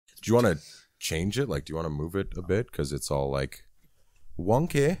you want to change it? Like, do you want to move it a bit? Because it's all like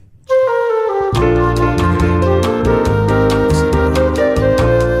wonky.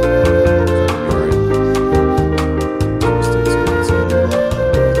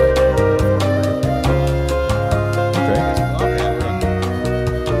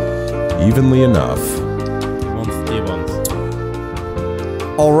 Evenly enough.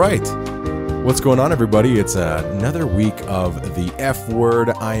 All right. What's going on, everybody? It's another week of the F Word.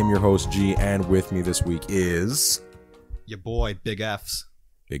 I am your host, G, and with me this week is... your boy, Big F's.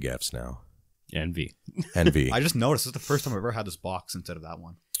 Big F's now. And V. And V. I just noticed this is the first time I've ever had this box instead of that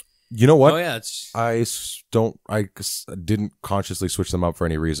one. You know what? Oh, yeah. I didn't consciously switch them up for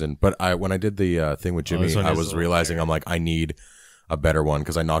any reason, but when I did the thing with Jimmy, I was realizing I'm like, I need a better one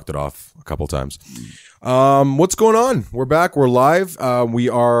because I knocked it off a couple times. What's going on? We're back. We're live. We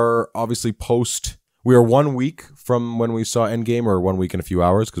are obviously we are 1 week from when we saw Endgame, or 1 week and a few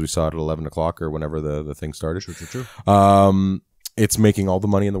hours because we saw it at 11 o'clock or whenever the thing started. True. It's making all the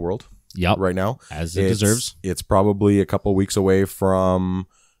money in the world. Yep. Right now, as it deserves. It's probably a couple weeks away from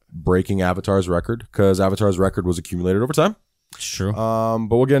breaking Avatar's record because Avatar's record was accumulated over time. It's true. But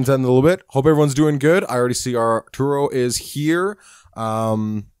we'll get into that in a little bit. Hope everyone's doing good. I already see Arturo is here.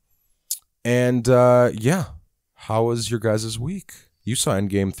 Yeah. How was your guys' week? You saw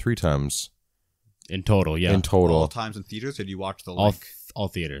Endgame 3 times. In total, yeah. In total. All times in theaters, or did you watch the link? All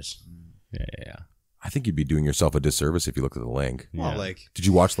theaters. Yeah. I think you'd be doing yourself a disservice if you looked at the link. Well, Yeah. Did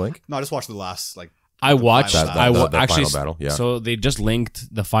you watch the link? No, I just watched the last, I watched the actually final battle, yeah. So they just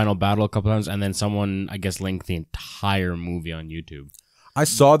linked the final battle a couple times, and then someone, I guess, linked the entire movie on YouTube. I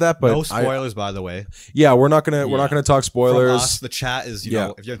saw that, but no spoilers, by the way. Yeah, we're not gonna talk spoilers. From us, the chat is, you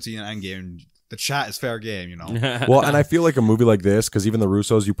know, if you haven't seen an Endgame, the chat is fair game, you know. Well, and I feel like a movie like this, because even the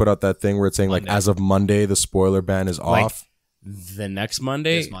Russos, you put out that thing where it's saying Monday. like, as of Monday, the spoiler ban is off. The next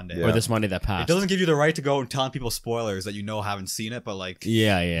Monday? This Monday. Or this Monday that passed? It doesn't give you the right to go and tell people spoilers that you know haven't seen it, but if you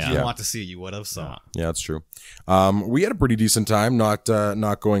want to see it, you would have. So yeah, that's true. We had a pretty decent time, not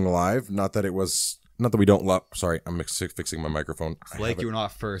going live. Not that we don't love. Sorry, I'm fixing my microphone. Flake, you were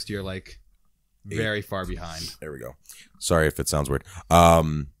not first. You're very far behind. There we go. Sorry if it sounds weird.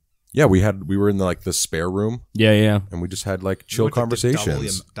 Yeah, we were in the spare room. Yeah. And we just had chill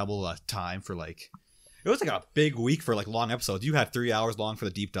conversations. Double time for it was a big week for long episodes. You had 3 hours long for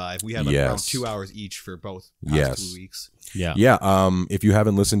the deep dive. We had around 2 hours each for both past 2 weeks. Yeah. If you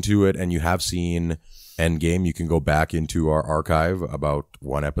haven't listened to it and you have seen Endgame, you can go back into our archive about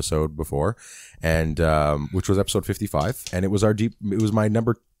one episode before, and which was episode 55, and it was my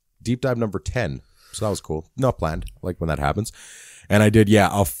deep dive number 10. So that was cool. Not planned, when that happens. And I did,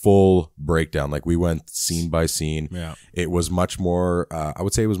 a full breakdown. We went scene by scene. Yeah. It was much more, I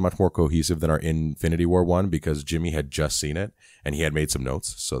would say it was much more cohesive than our Infinity War one because Jimmy had just seen it and he had made some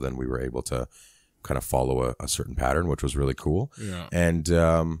notes. So then we were able to kind of follow a certain pattern, which was really cool. Yeah. And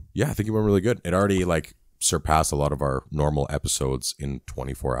I think it went really good. It already surpassed a lot of our normal episodes in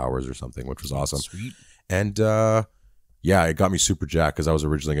 24 hours or something, which was awesome. Sweet. And it got me super jacked because I was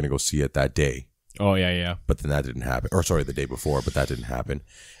originally going to go see it that day. Oh, yeah. But then that didn't happen. Or sorry, the day before, but that didn't happen.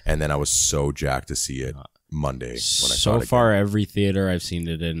 And then I was so jacked to see it Monday when I saw it So far, every theater I've seen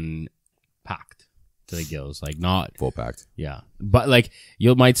it in packed to the gills. Not full packed. Yeah. But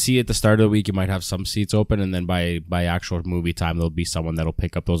you might see at the start of the week, you might have some seats open, and then by actual movie time, there'll be someone that'll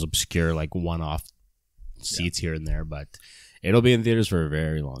pick up those obscure one-off seats here and there. But it'll be in theaters for a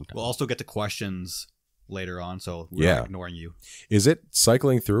very long time. We'll also get to questions later on, so we're not ignoring you. Is it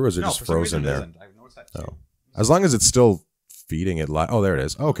cycling through, or is it just frozen there? I've noticed that too. Oh. As long as it's still feeding it live. Oh, there it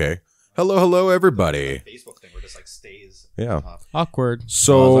is. Okay. Hello, everybody. Facebook thing where it just stays. Yeah. Awkward.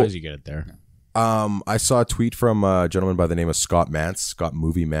 So as long as you get it there. I saw a tweet from a gentleman by the name of Scott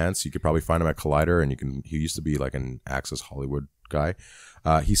Movie Mance. You could probably find him at Collider, and he used to be an Access Hollywood guy.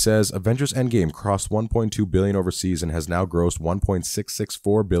 He says Avengers Endgame crossed 1.2 billion overseas and has now grossed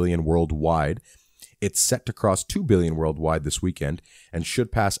 1.664 billion worldwide. It's set to cross 2 billion worldwide this weekend and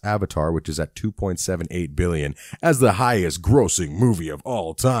should pass Avatar, which is at 2.78 billion, as the highest grossing movie of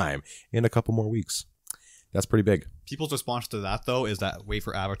all time in a couple more weeks. That's pretty big. People's response to that, though, is that wait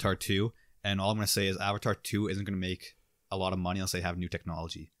for Avatar 2. And all I'm going to say is Avatar 2 isn't going to make a lot of money unless they have new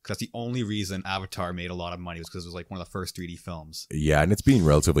technology. Because that's the only reason Avatar made a lot of money was because it was one of the first 3D films. Yeah, and it's been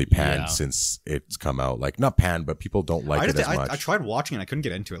relatively panned since it's come out. Not panned, but people don't like it as much. I tried watching it. I couldn't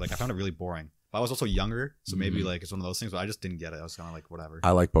get into it. I found it really boring. But I was also younger, so maybe it's one of those things, but I just didn't get it. I was kind of whatever.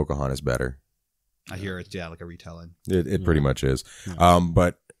 I like Pocahontas better. I hear it's, a retelling. It pretty much is.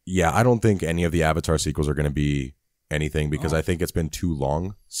 But I don't think any of the Avatar sequels are going to be anything because I think it's been too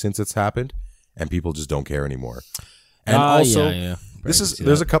long since it's happened and people just don't care anymore. And also, yeah.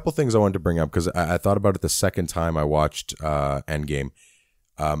 there's a couple things I wanted to bring up because I thought about it the second time I watched Endgame.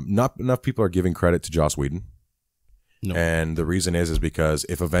 Not enough people are giving credit to Joss Whedon. No. And the reason is because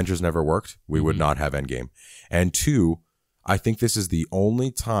if Avengers never worked, we would not have Endgame. And two, I think this is the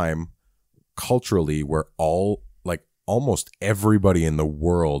only time culturally where almost everybody in the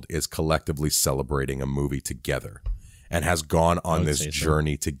world is collectively celebrating a movie together and has gone on this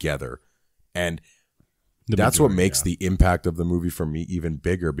journey together. And that's what makes the impact of the movie for me even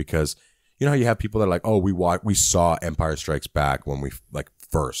bigger, because you know how you have people that are like, oh, we saw Empire Strikes Back when we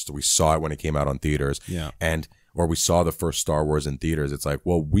saw it when it came out on theaters. Yeah. Or we saw the first Star Wars in theaters. It's like,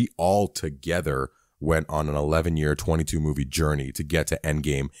 well, we all together went on an 11-year, 22-movie journey to get to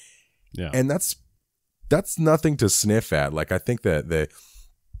Endgame. Yeah. And that's nothing to sniff at. Like, I think that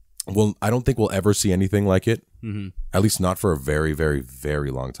I don't think we'll ever see anything like it. Mm-hmm. At least not for a very, very,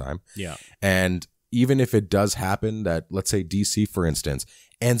 very long time. Yeah. And even if it does happen that, let's say DC, for instance,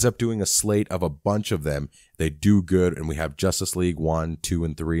 ends up doing a slate of a bunch of them, they do good, and we have Justice League 1, 2,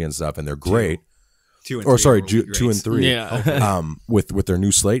 and 3 and stuff, and they're great. 2 and 3 2 and 3. Yeah. With their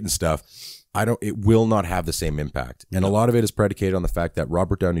new slate and stuff, it will not have the same impact. And a lot of it is predicated on the fact that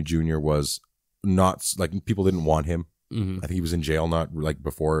Robert Downey Jr. was not, like, people didn't want him. Mm-hmm. I think he was in jail not like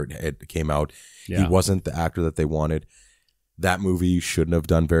before it came out. Yeah. He wasn't the actor that they wanted. That movie shouldn't have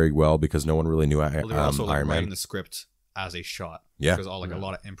done very well because no one really knew Well, they were also Iron Man. writing the script as a shot. Yeah. There's all a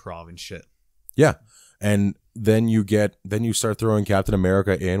lot of improv and shit. Yeah. And then you start throwing Captain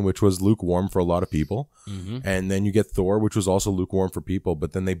America in, which was lukewarm for a lot of people. Mm-hmm. And then you get Thor, which was also lukewarm for people.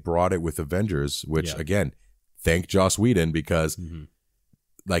 But then they brought it with Avengers, which again, thank Joss Whedon because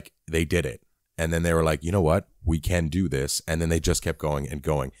like they did it. And then they were like, you know what? We can do this. And then they just kept going and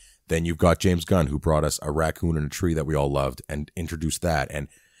going. Then you've got James Gunn, who brought us a raccoon in a tree that we all loved and introduced that. And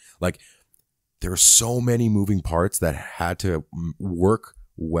like, there are so many moving parts that had to work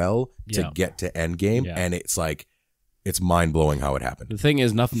well to get to Endgame. Yeah. And it's like, it's mind blowing how it happened. The thing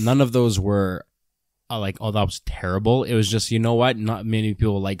is, none of those were like, oh, that was terrible. It was just, you know what? Not many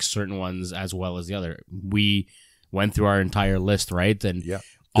people like certain ones as well as the other. We went through our entire list, right? And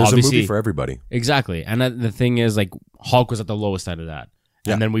there's a movie for everybody. Exactly. And the thing is, like, Hulk was at the lowest end of that.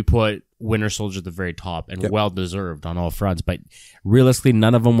 Yeah. And then we put Winter Soldier at the very top, and well-deserved on all fronts. But realistically,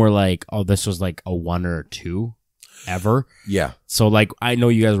 none of them were like, oh, this was like a 1 or 2 ever. Yeah. So, like, I know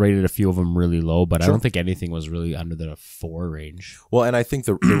you guys rated a few of them really low, but I don't think anything was really under the 4 range. Well, and I think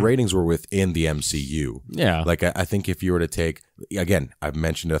the ratings were within the MCU. Yeah. Like, I think if you were to take, again, I've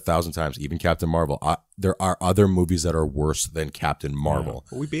mentioned it 1,000 times, even Captain Marvel, there are other movies that are worse than Captain Marvel.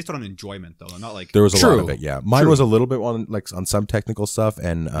 Well, we based it on enjoyment, though, not like... There was a lot of it, yeah. Mine was a little bit on some technical stuff,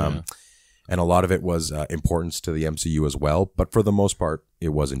 and a lot of it was importance to the MCU as well. But for the most part, it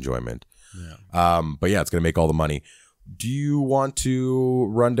was enjoyment. Yeah. But yeah, it's going to make all the money. Do you want to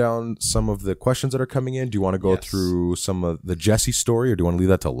run down some of the questions that are coming in? Do you want to go through some of the Jesse story, or do you want to leave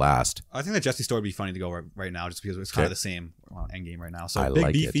that to last? I think the Jesse story would be funny to go right now, just because it's kind of the same Endgame right now. So I Big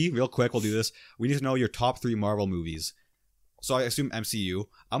like Beefy, real quick, we'll do this. We need to know your top 3 Marvel movies. So I assume MCU.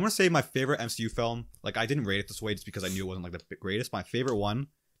 I'm going to say my favorite MCU film, like I didn't rate it this way just because I knew it wasn't like the greatest. My favorite one,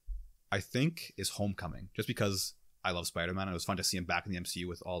 I think, is Homecoming, just because I love Spider-Man and it was fun to see him back in the MCU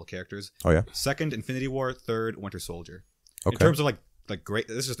with all the characters. Oh yeah. Second, Infinity War. Third, Winter Soldier. Okay. In terms of like great,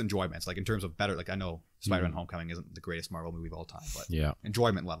 this is just enjoyment. It's like in terms of better, like I know Spider-Man Homecoming isn't the greatest Marvel movie of all time, but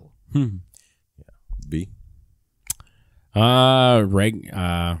enjoyment level. B. I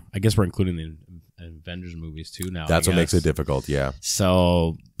guess we're including the Avengers movies too now. That's what makes it difficult, yeah.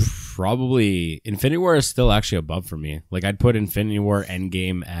 So probably Infinity War is still actually above for me. Like I'd put Infinity War,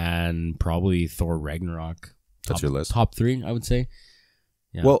 Endgame, and probably Thor Ragnarok. That's your list. Top 3, I would say.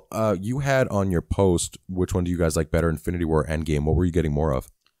 Yeah. Well, you had on your post, which one do you guys like better, Infinity War, Endgame? What were you getting more of?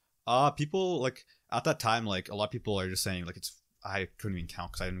 People like at that time, like a lot of people are just saying like it's. I couldn't even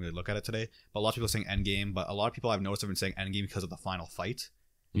count because I didn't really look at it today. But a lot of people are saying Endgame, but a lot of people I've noticed have been saying Endgame because of the final fight.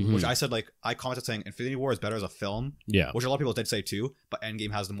 Mm-hmm. Which I said, like, I commented saying Infinity War is better as a film. Yeah. Which a lot of people did say too, but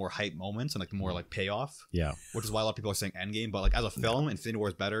Endgame has the more hype moments and like the more like payoff. Yeah. Which is why a lot of people are saying Endgame, but like as a film, Infinity War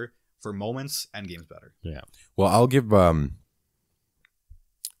is better. For moments, Endgame's better. Yeah. Well, I'll give I'm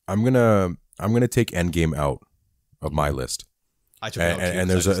gonna take Endgame out of my list. I took it out too, and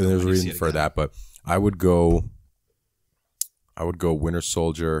there's a reason for that, but I would go Winter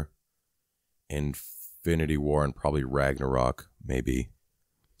Soldier, Infinity War, and probably Ragnarok, maybe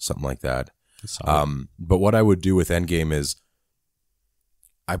something like that. But what I would do with Endgame is,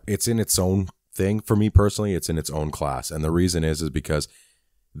 it's in its own thing for me personally. It's in its own class, and the reason is because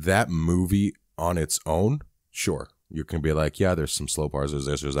that movie on its own, sure, you can be like, yeah, there's some slow parts, there's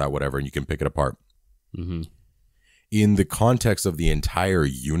this, there's that, whatever, and you can pick it apart. Mm-hmm. In the context of the entire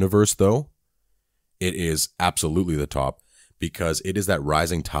universe, though, it is absolutely the top because it is that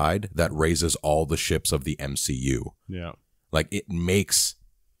rising tide that raises all the ships of the MCU. Yeah. Like, it makes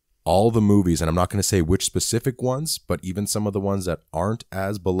all the movies, and I'm not going to say which specific ones, but even some of the ones that aren't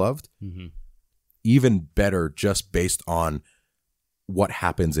as beloved, even better just based on what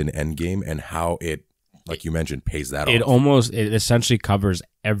happens in Endgame and how it, like you mentioned, pays that off. It essentially covers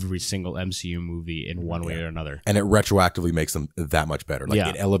every single MCU movie in one way or another. And it retroactively makes them that much better.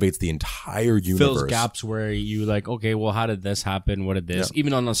 Like, it elevates the entire universe. Fills gaps where you like, okay, well, how did this happen? What did this?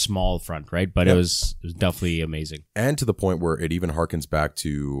 Even on a small front, right? But it was definitely amazing. And to the point where it even harkens back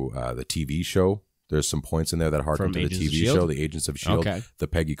to the TV show. There's some points in there that harken to the TV show, the Agents of S.H.I.E.L.D., the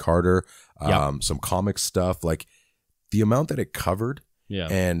Peggy Carter, some comic stuff. Like, the amount that it covered. Yeah.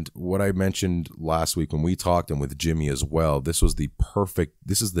 And what I mentioned last week when we talked, and with Jimmy as well, this is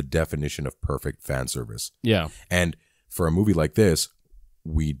the definition of perfect fan service. Yeah. And for a movie like this,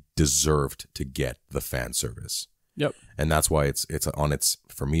 we deserved to get the fan service. Yep. And that's why it's on its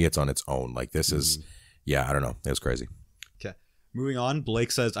own. Like, this is, I don't know. It was crazy. Okay. Moving on,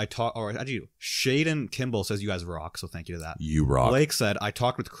 Blake says, Shaden Kimball says you guys rock, so thank you to that. You rock. Blake said, I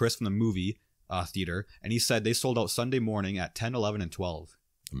talked with Chris from the movie theater, and he said they sold out Sunday morning at 10, 11, and 12.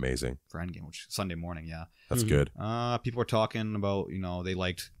 Amazing. For Endgame, which Sunday morning, yeah. That's good. People were talking about, they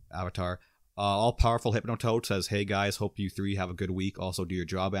liked Avatar. All Powerful Hypnotoad says, hey guys, hope you three have a good week. Also do your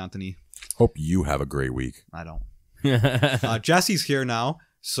job, Anthony. Hope you have a great week. I don't. Jesse's here now,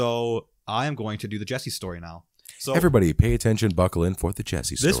 so I am going to do the Jesse story now. So everybody, pay attention, buckle in for the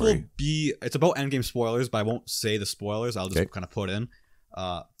Jesse story. It's about Endgame spoilers, but I won't say the spoilers. I'll just kind of put in.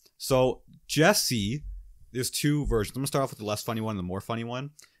 So Jesse, there's two versions. I'm going to start off with the less funny one and the more funny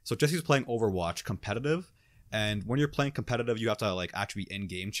one. So Jesse's playing Overwatch competitive. And when you're playing competitive, you have to like actually be in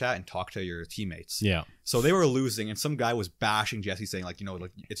game chat and talk to your teammates. Yeah. So they were losing, and some guy was bashing Jesse, saying like,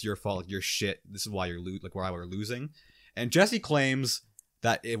 like it's your fault, like you're shit. This is why you're why we're losing. And Jesse claims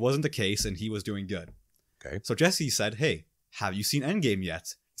that it wasn't the case, and he was doing good. Okay. So Jesse said, "Hey, have you seen Endgame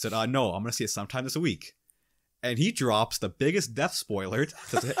yet?" He said, "No, I'm gonna see it sometime this week." And he drops the biggest death spoiler,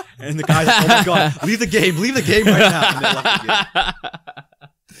 and the guy's like, "Oh my god, leave the game right now!" And they left the game.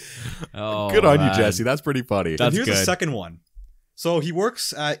 Oh, good on you, Jesse. That's pretty funny. And here's the second one. So he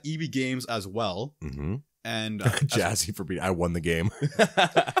works at EB Games as well. Mm-hmm. And Jazzy for being, I won the game.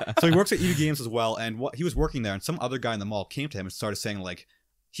 So he works at EB Games as well, and he was working there, and some other guy in the mall came to him and started saying like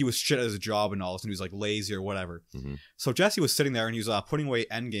he was shit at his job and all this, and he was like lazy or whatever. Mm-hmm. So Jesse was sitting there and he was putting away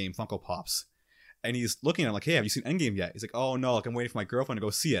Endgame Funko Pops, and he's looking at him like, "Hey, have you seen Endgame yet?" He's like, "Oh no, like I'm waiting for my girlfriend to go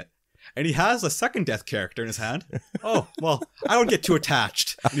see it." And he has a second death character in his hand. Oh, well, I don't get too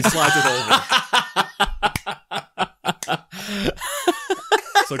attached. And he slides it over.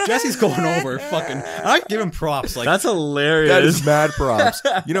 So Jesse's going over, fucking. I give him props. Like, that's hilarious. That is mad props.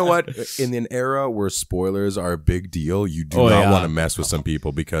 You know what? In an era where spoilers are a big deal, you do not want to mess with some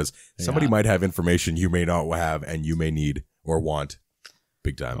people because somebody might have information you may not have and you may need or want.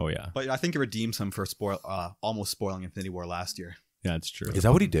 Big time. Oh, yeah. But I think it redeems him for almost spoiling Infinity War last year. Yeah, that's true. Is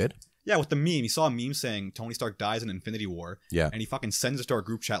that what he did? Yeah, with the meme. He saw a meme saying Tony Stark dies in Infinity War. Yeah. And he fucking sends it to our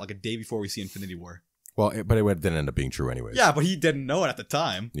group chat like a day before we see Infinity War. Well, but it didn't end up being true anyways. Yeah, but he didn't know it at the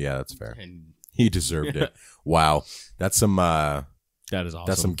time. Yeah, that's fair. And he deserved it. Wow. That's some that is awesome.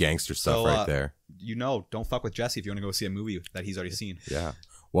 That's some gangster stuff right there. Don't fuck with Jesse if you want to go see a movie that he's already seen. Yeah.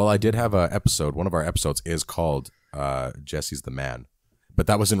 Well, I did have an episode. One of our episodes is called Jesse's the Man. But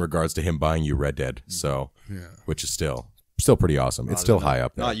that was in regards to him buying you Red Dead. So, which is still pretty awesome. It's still high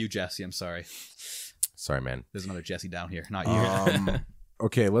up there. Not you, Jesse. I'm sorry. Sorry, man. There's another Jesse down here. Not you.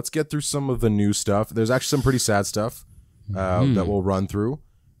 Okay, let's get through some of the new stuff. There's actually some pretty sad stuff that we'll run through.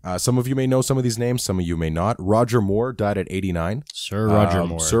 Some of you may know some of these names. Some of you may not. Roger Moore died at 89. Sir Roger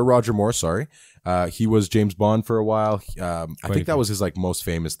Moore. Sir Roger Moore, sorry. He was James Bond for a while. I think that was his most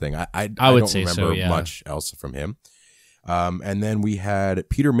famous thing. I don't remember much else from him. And then we had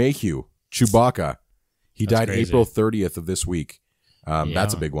Peter Mayhew, Chewbacca. He died crazy. April 30th of this week.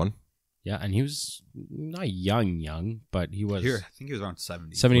 That's a big one. Yeah, and he was not young, but he was... Here, I think he was around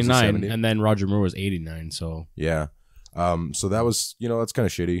 70. 79, and then Roger Moore was 89, so... Yeah. So that was, that's kind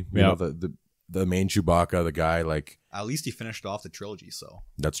of shitty. You know, the main Chewbacca, the guy, like... At least he finished off the trilogy, so...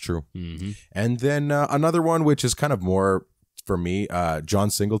 That's true. Mm-hmm. And then another one, which is kind of more, for me,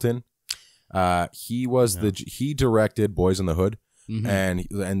 John Singleton. He directed Boys in the Hood,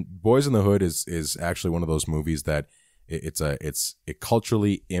 and Boys in the Hood is actually one of those movies that it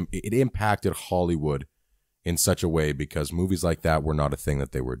culturally it impacted Hollywood in such a way because movies like that were not a thing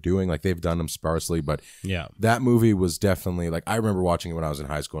that they were doing. Like they've done them sparsely, but that movie was definitely like I remember watching it when I was in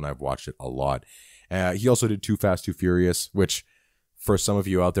high school, and I've watched it a lot. He also did Too Fast, Too Furious, which for some of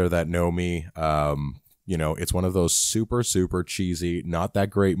you out there that know me, it's one of those super, super cheesy, not that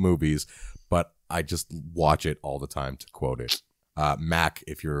great movies, but I just watch it all the time, to quote it. Mac,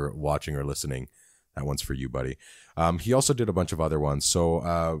 if you're watching or listening, that one's for you, buddy. He also did a bunch of other ones.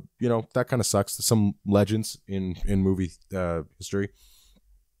 So, that kind of sucks. Some legends in movie history.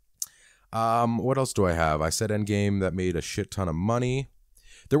 What else do I have? I said Endgame, that made a shit ton of money.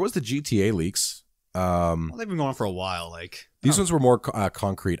 There was the GTA leaks. Well, they've been going for a while. These ones were more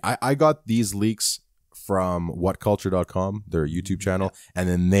concrete. I got these leaks from whatculture.com, their YouTube channel, and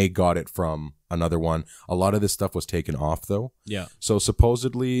then they got it from another one. A lot of this stuff was taken off, though. Yeah. So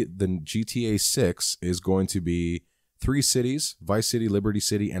supposedly the GTA 6 is going to be 3 cities: Vice City, Liberty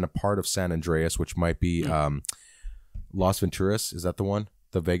City, and a part of San Andreas, which might be Las Venturas. Is that the one?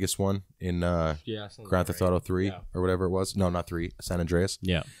 The Vegas one in Grand Theft Auto 3 or whatever it was. No, not 3. San Andreas.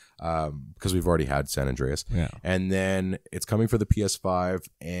 Yeah. Because we've already had San Andreas. Yeah. And then it's coming for the PS5,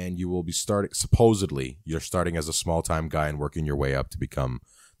 and you will be supposedly, you're starting as a small-time guy and working your way up to become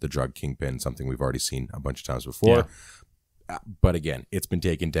the drug kingpin, something we've already seen a bunch of times before. Yeah. But again, it's been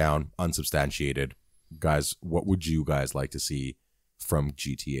taken down, unsubstantiated. Guys, what would you guys like to see from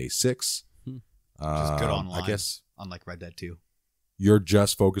GTA 6? Just good online, I guess. Unlike Red Dead 2. You're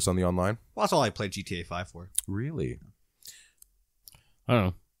just focused on the online? Well, that's all I played GTA 5 for. Really? I don't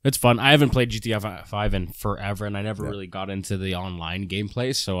know. It's fun. I haven't played GTA 5 in forever, and I never really got into the online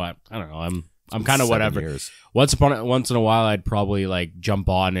gameplay, so I don't know. I'm kind of whatever. Years. Once in a while, I'd probably jump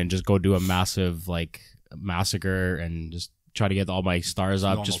on and just go do a massive massacre and just try to get all my stars up.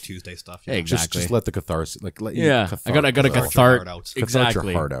 Normal Just Tuesday stuff. Yeah, exactly. Just let the catharsis. I got a cathartic.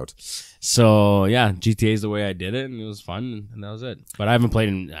 Exactly. Your heart out. So yeah, GTA is the way I did it, and it was fun, and that was it. But I haven't played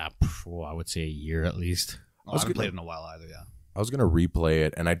in I would say a year at least. I haven't played in a while either. Yeah. I was gonna replay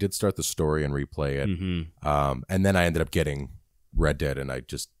it, and I did start the story and replay it. Mm-hmm. And then I ended up getting Red Dead, and I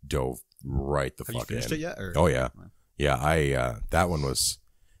just dove right the fuck in. Have you finished it yet? Or? Oh yeah, yeah.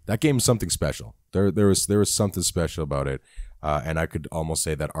 That game's something special. There was something special about it, and I could almost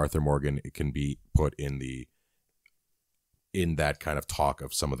say that Arthur Morgan can be put in that kind of talk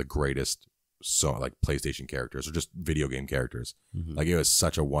of some of the greatest PlayStation characters or just video game characters. Mm-hmm. It was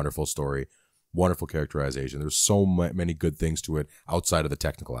such a wonderful story. Wonderful characterization. There's so many good things to it outside of the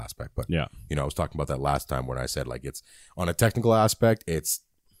technical aspect. But yeah, I was talking about that last time when I said it's on a technical aspect, it's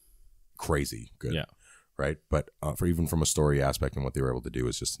crazy good. Yeah. Right. But even from a story aspect and what they were able to do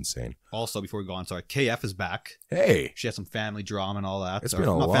is just insane. Also, before we go on, sorry, KF is back. Hey, she had some family drama and all that. It's been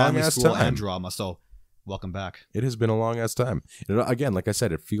a long ass time. And drama. So welcome back. It has been a long ass time. Again, like I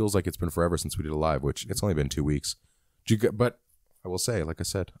said, it feels like it's been forever since we did a live, which it's only been 2 weeks. But I will say, like I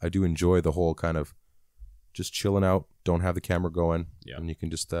said, I do enjoy the whole kind of just chilling out, don't have the camera going, and you can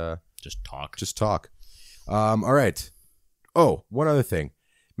just talk. Just talk. All right. Oh, one other thing.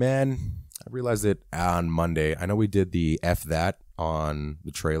 Man, I realized it on Monday. I know we did the F that on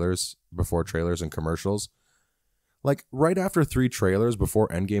the trailers, before trailers and commercials. Right after 3 trailers before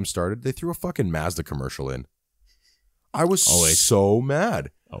Endgame started, they threw a fucking Mazda commercial in. I was so mad.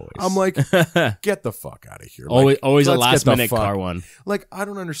 Always. I'm like, get the fuck out of here. Always a last minute car one. I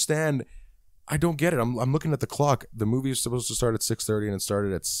don't understand. I don't get it. I'm looking at the clock. The movie is supposed to start at 6:30 and it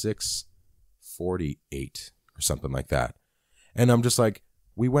started at 6:48 or something like that. And I'm just like,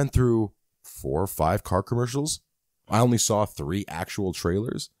 we went through 4 or 5 car commercials. I only saw 3 actual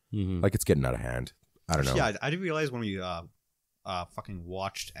trailers. Mm-hmm. It's getting out of hand. I don't know. Yeah, I didn't realize when we fucking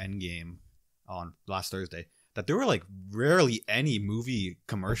watched Endgame on last Thursday that there were rarely any movie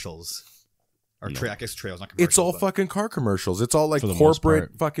commercials. Or I guess trails, not commercials. It's all fucking car commercials. It's all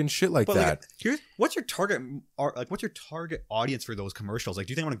corporate fucking shit like that. What's your target? What's your target audience for those commercials? Do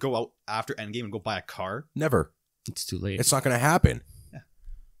you think I'm gonna go out after Endgame and go buy a car? Never. It's too late. It's not gonna happen. Yeah.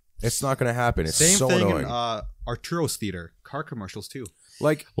 It's not gonna happen. It's Same so thing annoying. in Arturo's Theater. Car commercials too.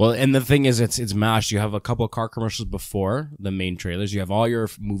 Well, and the thing is, it's mashed. You have a couple of car commercials before the main trailers. You have all your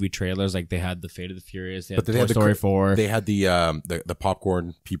movie trailers, they had the Fate of the Furious, they had Toy Story 4. They had the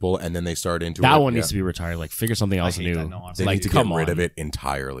popcorn people, and then they started into that one needs to be retired. Figure something else new. They need to get rid of it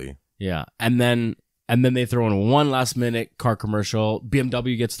entirely. Yeah, and then they throw in one last minute car commercial.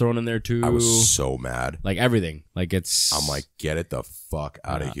 BMW gets thrown in there too. I was so mad. Everything. I'm get it the fuck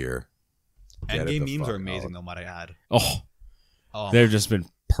out of here. Endgame memes are amazing, though, might I add. They've just been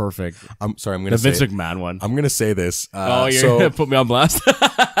perfect. I'm sorry. I'm going to say the Vince McMahon one. I'm going to say this. You're going to put me on blast.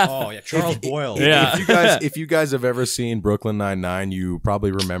 Charles Boyle. Yeah. If you guys have ever seen Brooklyn Nine-Nine, you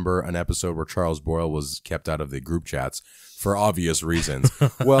probably remember an episode where Charles Boyle was kept out of the group chats for obvious reasons.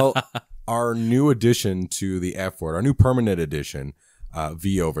 Well, our new addition to the F word, our new permanent addition,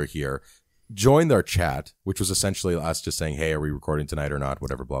 V over here, joined our chat, which was essentially us just saying, "Hey, are we recording tonight or not?"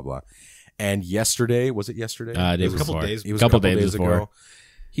 Whatever, blah blah. And yesterday, was it yesterday? It was a couple days. It was a couple days ago.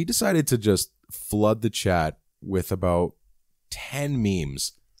 He decided to just flood the chat with about 10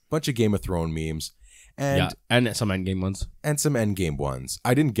 memes, bunch of Game of Thrones memes, and some Endgame ones. And some Endgame ones.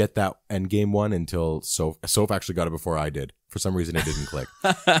 I didn't get that Endgame one until Soph actually got it before I did. For some reason, it didn't click.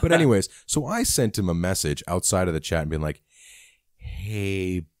 But anyways, so I sent him a message outside of the chat and being like,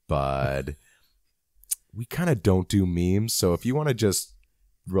 "Hey, bud, we kind of don't do memes, so if you want to just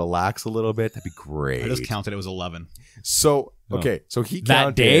relax a little bit, that'd be great." I just counted. It was 11. So, okay. So he that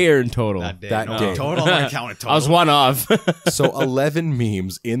counted. day or in total? That day. That day. Total. I'm going to count it total. I was one off. So 11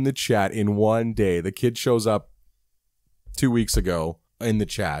 memes in the chat in one day. The kid shows up 2 weeks ago in the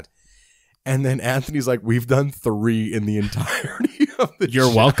chat. And then Anthony's like, "We've done 3 in the entirety of the You're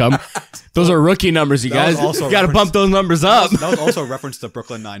chat." welcome. Those are rookie numbers, you That was guys. also You got to reference- bump those numbers up. That was also a reference to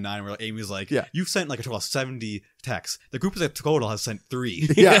Brooklyn Nine-Nine, where Amy's like, Yeah. "You've sent like a total of 70 texts. The group as a total has sent 3.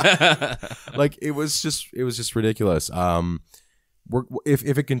 Yeah. Like it was just ridiculous.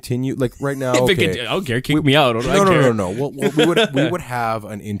 If it continued, like right now, I okay. don't care. Kick me out. No. Well, we would have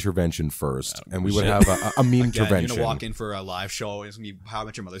an intervention first, and we would have a meme Again, intervention. you're gonna walk in for a live show. It's gonna be How I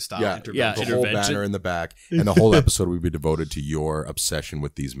Met Your Mother style Yeah, intervention. the whole intervention. banner in the back, and the whole episode would be devoted to your obsession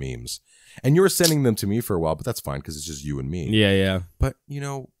with these memes. And you were sending them to me for a while, but that's fine because it's just you and me. Yeah. But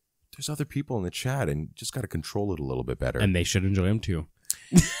there's other people in the chat, and you just got to control it a little bit better. And they should enjoy them too.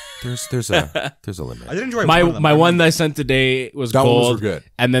 There's a limit. I did enjoy My one of them. my one that I sent today was That gold. ones were good.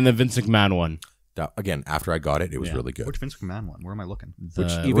 And then the Vince McMahon one. Again, after I got it, it was Yeah. really good. Which Vince McMahon one? Where am I looking?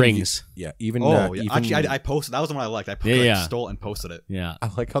 The rings. Yeah, even. Oh, yeah. even- Actually, I posted. That was the one I liked. I stole it and posted it. Yeah. I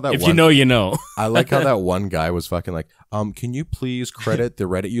like how that. If one, you know, you know. I like how that one guy was fucking like, can you please credit the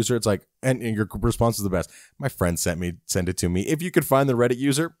Reddit user? It's like, and your response is the best. My friend sent it to me. If you could find the Reddit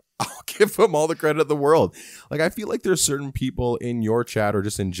user, I'll give him all the credit in the world. Like, I feel like there's certain people in your chat or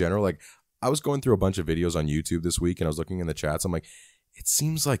just in general. Like, I was going through a bunch of videos on YouTube this week, and I was looking in the chats. I'm like, it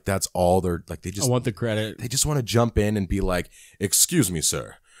seems like that's all they're like. They just I want the credit. They just want to jump in and be like, "Excuse me,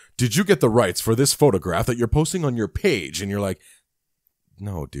 sir, did you get the rights for this photograph that you're posting on your page?" And you're like,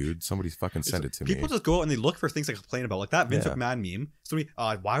 "No, dude, somebody fucking sent it to me." People just go out and they look for things to complain about, like that Vince Yeah. McMahon meme. Somebody,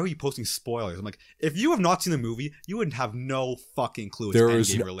 why are you posting spoilers? I'm like, if you have not seen the movie, you wouldn't have no fucking clue it's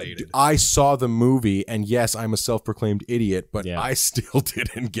Endgame related. I saw the movie, and yes, I'm a self-proclaimed idiot, but Yeah. I still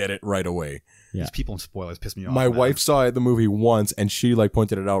didn't get it right away. Yeah. These people in spoilers piss me off. My man. wife saw the movie once, and she like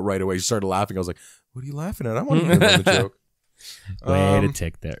pointed it out right away. She started laughing. I was like, "What are you laughing at? I want to hear about the joke." Way to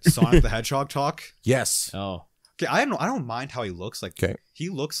tick there. Sonic the Hedgehog talk. Yes. Oh. Okay, I don't mind how he looks. Like, Okay. he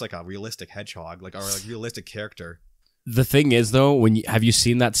looks like a realistic hedgehog, like or like realistic character. The thing is, though, have you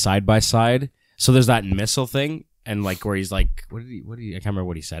seen that side by side? So there's that missile thing, and like where he's like, what did he? I can't remember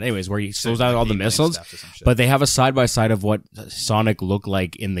what he said. Anyways, where he slows down all the missiles. But they have a side by side of what Sonic looked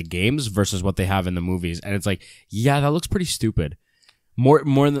like in the games versus what they have in the movies, and it's like, yeah, that looks pretty stupid. More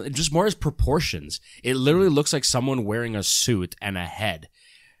than just more as proportions. It literally looks like someone wearing a suit and a head.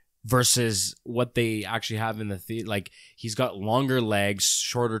 Versus what they actually have in the theater. Like, he's got longer legs,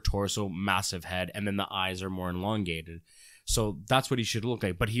 shorter torso, massive head, and then the eyes are more elongated. So that's what he should look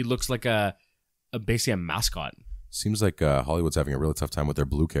like. But he looks like basically a mascot. Seems like Hollywood's having a really tough time with their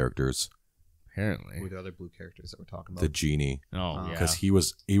blue characters. Apparently. With the other blue characters that we're talking about. The genie, Oh, yeah. because he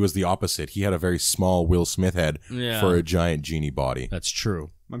was the opposite. He had a very small Will Smith head Yeah. for a giant genie body. That's true.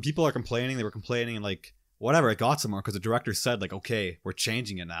 When people are complaining, they were complaining and like, whatever, it got somewhere because the director said like, okay, we're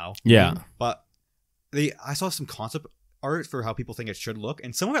changing it now. Yeah. But I saw some concept art for how people think it should look,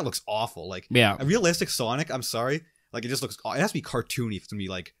 and some of it looks awful. Like, Yeah. a realistic Sonic, I'm sorry, like it just looks. It has to be cartoony to be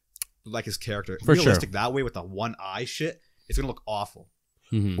like his character. For sure. Realistic that way with the one eye shit, it's gonna look awful.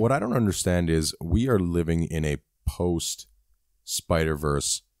 Mhm. What I don't understand is we are living in a post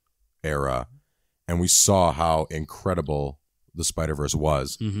Spider-Verse era, and we saw how incredible the Spider-Verse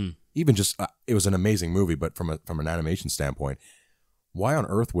was. Mhm. Even just it was an amazing movie, but from an animation standpoint, why on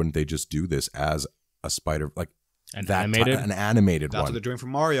earth wouldn't they just do this as a Spider An that animated? an animated That's what one? they're doing for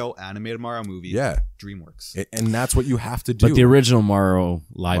Mario, animated Mario movie. Yeah, DreamWorks. and that's what you have to do. But the original Mario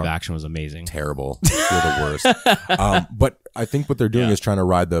live action was amazing. Terrible. You're the worst. But I think what they're doing Yeah. is trying to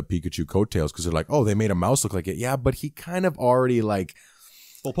ride the Pikachu coattails because they're like, oh, they made a mouse look like it. Yeah, but he kind of already like,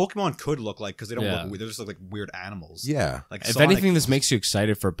 Well, Pokemon could look like, because they don't Yeah. look weird. They just look like weird animals. yeah. Like If Sonic, anything, this makes you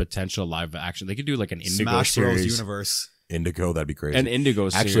excited for potential live action. They could do like an Indigo Smash Bros. series. Universe. Indigo, that'd be crazy. An Indigo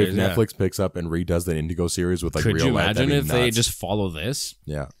series. Actually, if yeah. Netflix picks up and redoes the Indigo series with like Could real you life, imagine that'd if be they nuts. just follow this?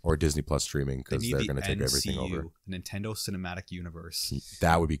 Yeah, or Disney Plus streaming They because need they're the going to take everything NCU, over. the Nintendo Cinematic Universe.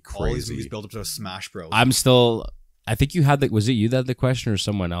 That would be All these movies crazy. build up to a Smash Bros. I'm still I think you had was it you that had the question or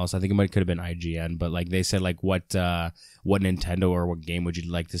someone else? I think it could have been IGN, but like they said, like what Nintendo or what game would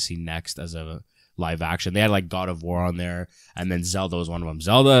you like to see next as a live action? They had like God of War on there, and then Zelda was one of them.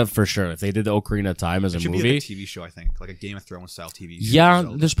 Zelda for sure. If they did the Ocarina of Time as a movie, be like a TV show, I think, like a Game of Thrones style TV show. Yeah,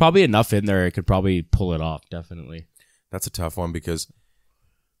 there's probably enough in there. It could probably pull it off. Definitely. That's a tough one because.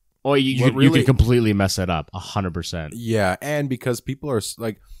 Oh, you could completely mess it up. 100%. Yeah, and because people are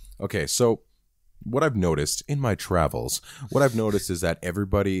like, okay, so what I've noticed in my travels, is that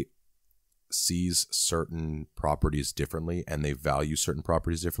everybody sees certain properties differently and they value certain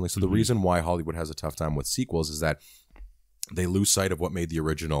properties differently. So the reason why Hollywood has a tough time with sequels is that they lose sight of what made the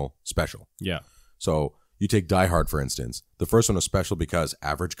original special. Yeah. So you take Die Hard, for instance. The first one was special because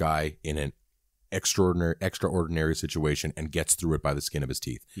average guy in an extraordinary situation and gets through it by the skin of his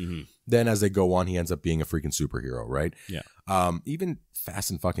teeth. Then as they go on, he ends up being a freaking superhero, right? Yeah. Even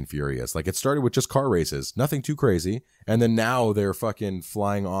Fast and fucking Furious, like it started with just car races, nothing too crazy, and then now they're fucking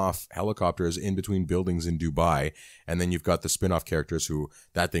flying off helicopters in between buildings in Dubai, and then you've got the spin-off characters who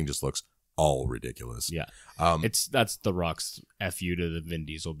that thing just looks all ridiculous. Yeah. That's The Rock's FU to the Vin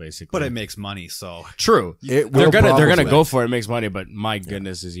Diesel, basically. But it makes money, so true. They're gonna go for it. It makes money, but my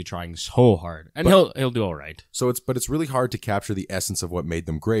goodness, is he trying so hard? And he'll do all right. So it's really hard to capture the essence of what made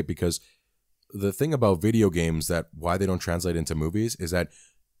them great, because the thing about video games that why they don't translate into movies is that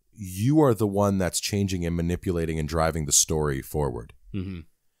you are the one that's changing and manipulating and driving the story forward.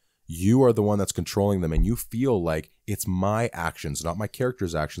 You are the one that's controlling them, and you feel like it's my actions, not my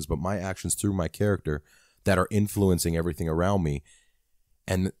character's actions, but my actions through my character that are influencing everything around me.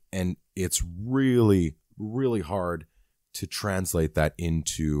 And it's really, really hard to translate that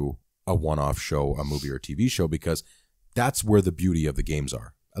into a one-off show, a movie or TV show, because that's where the beauty of the games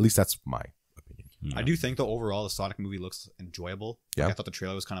are. At least that's my opinion. Yeah. I do think, though, overall, the Sonic movie looks enjoyable. Yeah. Like, I thought the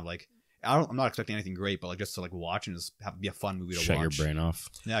trailer was kind of like, I'm not expecting anything great, but like just to like watch and just be a fun movie to Shut watch. your brain off.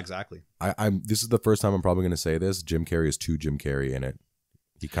 Yeah, exactly. This is the first time I'm probably going to say this. Jim Carrey is too Jim Carrey in it.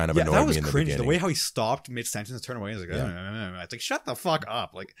 He kind of annoyed that was me in the cringe. beginning. The way how he stopped mid-sentence and turned away is like, it's like, shut the fuck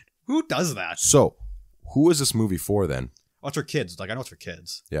up. Like, who does that? So, who is this movie for then? Oh, it's for kids. Like, I know it's for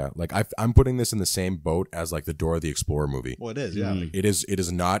kids. Yeah, like I'm putting this in the same boat as like the Dora the Explorer movie. Well, it is, yeah. Like, It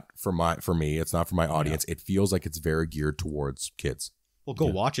is not for me. It's not for my audience. It feels like it's very geared towards kids. well, go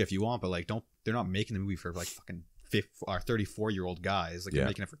watch it if you want, but like, they're not making the movie for like fucking 34-year-old guys. Like, they're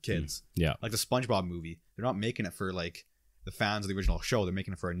making it for kids. Yeah. Like the SpongeBob movie. They're not making it for like the fans of the original show. They're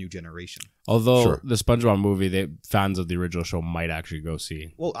making it for a new generation. Although the SpongeBob movie, the fans of the original show might actually go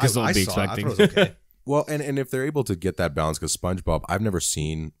see. Well, I saw it. I thought it was okay. Well, and if they're able to get that balance, because SpongeBob, I've never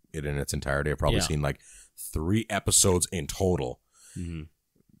seen it in its entirety. I've probably seen like 3 episodes in total.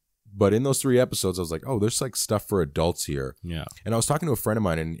 But in those 3 episodes, I was like, oh, there's like stuff for adults here. Yeah. And I was talking to a friend of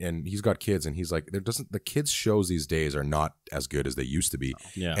mine, and he's got kids, and he's like, the kids shows these days are not as good as they used to be.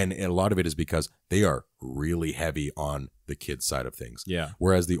 Yeah. And a lot of it is because they are really heavy on the kids side of things. Yeah.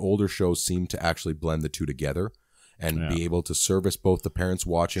 Whereas the older shows seem to actually blend the two together and be able to service both the parents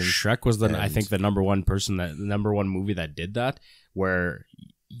watching. Shrek was I think the number one movie that did that, where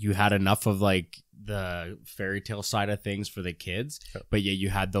you had enough of like the fairy tale side of things for the kids, but yet you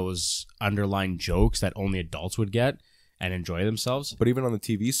had those underlying jokes that only adults would get and enjoy themselves. But even on the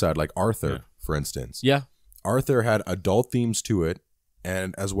TV side, like Arthur, for instance. Yeah. Arthur had adult themes to it,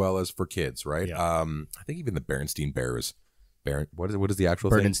 and as well as for kids, right? Yeah. I think even the Berenstain Bears, what is the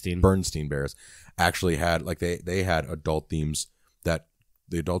actual Bernstein. thing? Bernstein Bears actually had like they had adult themes that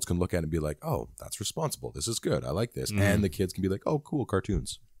the adults can look at and be like, oh, that's responsible. This is good. I like this. And the kids can be like, oh, cool,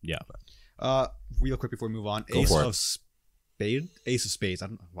 cartoons. Yeah. Real quick before we move on, Ace of Spades. I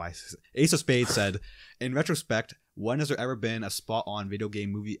don't know why. Ace of Spades said, in retrospect, when has there ever been a spot-on video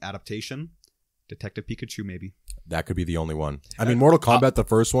game movie adaptation? Detective Pikachu, maybe. That could be the only one. I mean, Mortal Kombat, the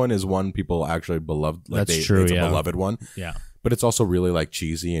first one, is one people actually beloved. Like That's true. It's a beloved one. Yeah. But it's also really like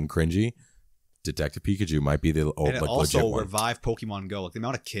cheesy and cringy. Detective Pikachu might be the and it like also legit one. revived Pokemon Go. Like the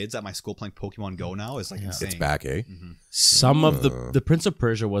amount of kids at my school playing Pokemon Go now is like insane. It's back, eh? Some of the Prince of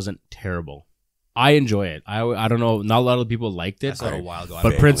Persia wasn't terrible. I enjoy it. I don't know. Not a lot of people liked it. I saw it a while ago.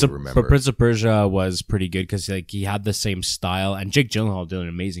 But Prince of Persia was pretty good because like he had the same style, and Jake Gyllenhaal did an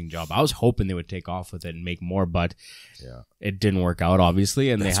amazing job. I was hoping they would take off with it and make more, but it didn't work out,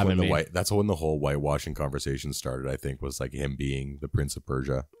 obviously. And That's they haven't when that's when the whole whitewashing conversation started. I think was like him being the Prince of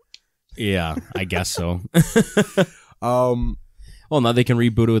Persia. Yeah, I guess so. Well, now they can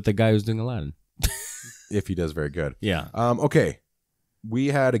reboot it with the guy who's doing Aladdin. If he does very good. Yeah. Okay. We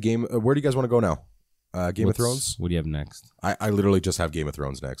had a game. Where do you guys want to go now? Game of Thrones? What do you have next? I literally just have Game of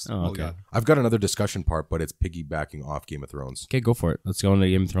Thrones next. Oh, okay. God. I've got another discussion part, but it's piggybacking off Game of Thrones. Okay, go for it. Let's go into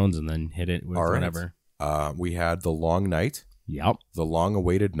Game of Thrones and then hit it with All right. whatever. We had The Long Night, Yep. The Long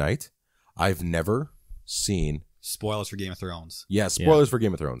Awaited Night. I've never seen. Spoilers for Game of Thrones. Yeah, spoilers for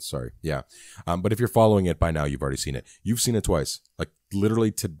Game of Thrones. Sorry. Yeah. But if you're following it by now, you've already seen it. You've seen it twice. Like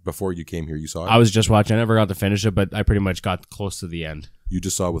literally before you came here, you saw it. I was just watching. I never got to finish it, but I pretty much got close to the end. You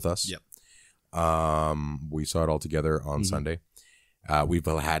just saw it with us? Yep. We saw it all together on Sunday. We've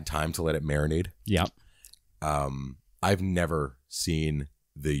had time to let it marinate. Yep. I've never seen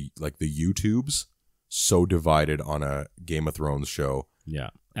the YouTubes so divided on a Game of Thrones show.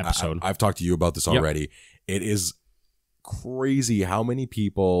 Yeah. Episode. I've talked to you about this already. It is crazy how many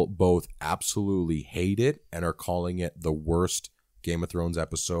people both absolutely hate it and are calling it the worst Game of Thrones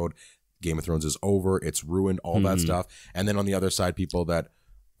episode. Game of Thrones is over. It's ruined, all that stuff. And then on the other side, people that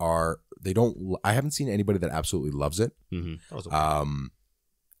I haven't seen anybody that absolutely loves it.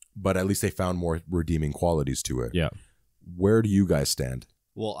 But at least they found more redeeming qualities to it. Yeah. Where do you guys stand?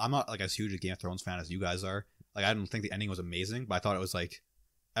 Well, I'm not like as huge a Game of Thrones fan as you guys are. Like, I didn't think the ending was amazing, but I thought it was like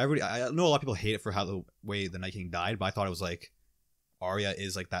I know a lot of people hate it for how the way the Night King died, but I thought it was like Arya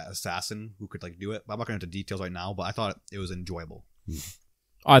is like that assassin who could like do it. But I'm not going into details right now, but I thought it was enjoyable.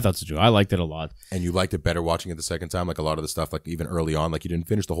 I thought so too. I liked it a lot. And you liked it better watching it the second time? Like a lot of the stuff, like even early on, like you didn't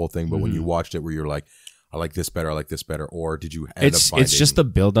finish the whole thing, but when you watched it where you're like, I like this better, or did you end up finding... It's just the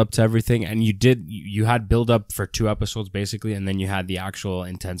build up to everything, and you had build up for 2 episodes basically, and then you had the actual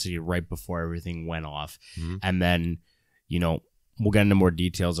intensity right before everything went off. And then, we'll get into more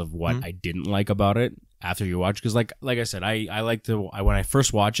details of what I didn't like about it after you watch, because like I said, I like to, when I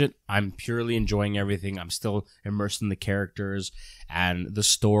first watch it, I'm purely enjoying everything. I'm still immersed in the characters and the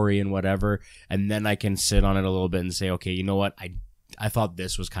story and whatever, and then I can sit on it a little bit and say, okay, you know what, I thought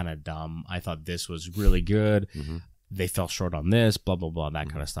this was kind of dumb. I thought this was really good. They fell short on this, blah, blah, blah, that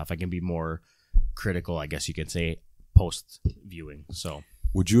kind of stuff. I can be more critical, I guess you could say, post-viewing. So,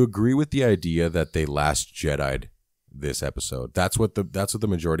 would you agree with the idea that they Last Jedi'd this episode? That's what the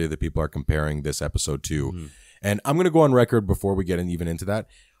majority of the people are comparing this episode to. And I'm going to go on record before we get even into that.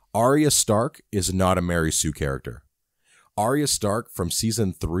 Arya Stark is not a Mary Sue character. Arya Stark from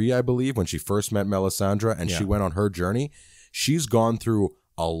season 3, I believe, when she first met Melisandre and she went on her journey, she's gone through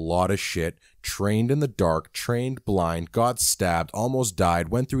a lot of shit, trained in the dark, trained blind, got stabbed, almost died,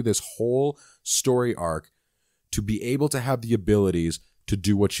 went through this whole story arc to be able to have the abilities to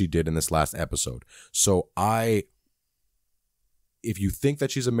do what she did in this last episode. So if you think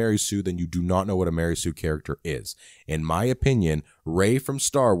that she's a Mary Sue, then you do not know what a Mary Sue character is. In my opinion, Rey from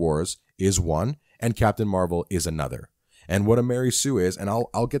Star Wars is one, and Captain Marvel is another. And what a Mary Sue is, and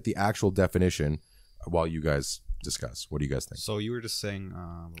I'll get the actual definition while you guys discuss. What do you guys think? So you were just saying...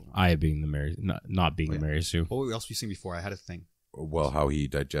 I being the Mary... Not being the Mary Sue. What else were you saying before? I had a thing. Well, how he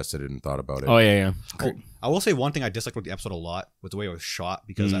digested it and thought about it. Oh, yeah. Oh, I will say one thing I disliked about the episode a lot was the way it was shot,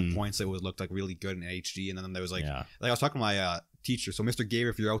 because at points it looked like really good in HD, and then there was like I was talking to my teacher, so Mr. Gabe,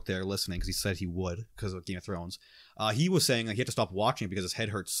 if you're out there listening, because he said he would because of Game of Thrones, he was saying like he had to stop watching it because his head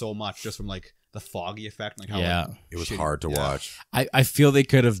hurt so much just from like the foggy effect, like how it was hard to watch. I feel they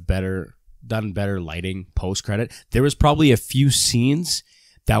could have done better lighting post credit. There was probably a few scenes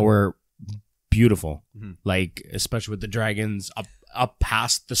that were beautiful, like especially with the dragons up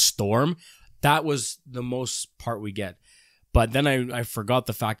past the storm. That was the most part we get. But then I forgot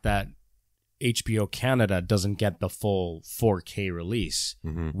the fact that HBO Canada doesn't get the full 4K release.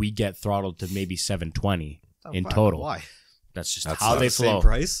 We get throttled to maybe 720 in total. Why? That's how they flow. Same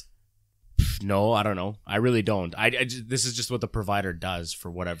price? No, I don't know. I really don't. This is just what the provider does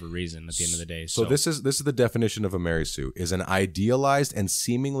for whatever reason at the end of the day. So this is the definition of a Mary Sue, is an idealized and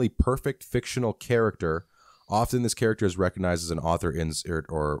seemingly perfect fictional character. Often this character is recognized as an author insert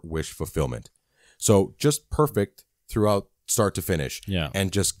or wish fulfillment. So just perfect throughout start to finish. Yeah.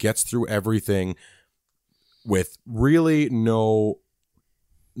 And just gets through everything with really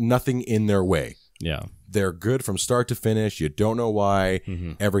nothing in their way. Yeah. They're good from start to finish. You don't know why,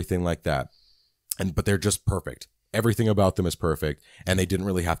 everything like that. But they're just perfect. Everything about them is perfect, and they didn't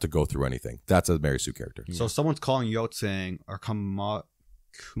really have to go through anything. That's a Mary Sue character. So someone's calling you out saying, or Kumar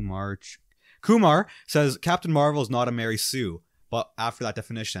says Captain Marvel is not a Mary Sue, but after that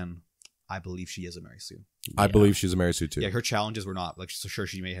definition, I believe she is a Mary Sue. I believe she's a Mary Sue too. Yeah, her challenges were not like, so sure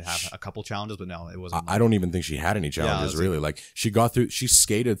she may have a couple challenges, but no, it wasn't. I don't even think she had any challenges really. Like she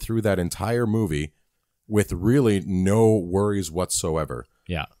skated through that entire movie with really no worries whatsoever.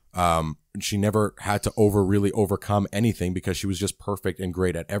 Yeah. She never had to really overcome anything because she was just perfect and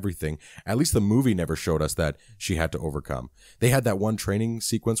great at everything. At least the movie never showed us that she had to overcome. They had that one training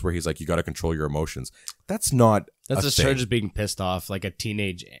sequence where he's like, you got to control your emotions. That's not That's a her just being pissed off, like a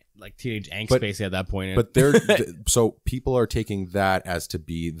teenage angst basically at that point. But so people are taking that as to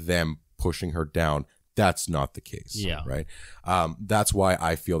be them pushing her down. That's not the case. Yeah. Right. That's why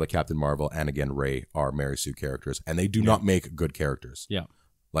I feel that Captain Marvel and again Rey are Mary Sue characters, and they do not make good characters. Yeah.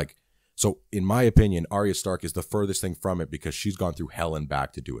 Like, so in my opinion, Arya Stark is the furthest thing from it because she's gone through hell and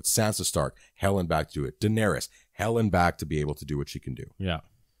back to do it. Sansa Stark, hell and back to do it. Daenerys, hell and back to be able to do what she can do. Yeah.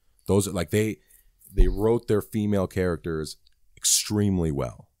 Those are like they wrote their female characters extremely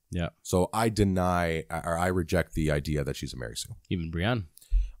well. Yeah. So I reject the idea that she's a Mary Sue. Even Brienne,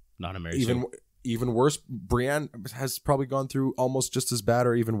 not a Mary Sue. Even worse, Brienne has probably gone through almost just as bad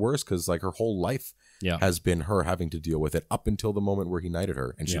or even worse because like her whole life has been her having to deal with it up until the moment where he knighted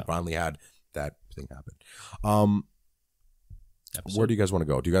her and she finally had that thing happen. Where do you guys want to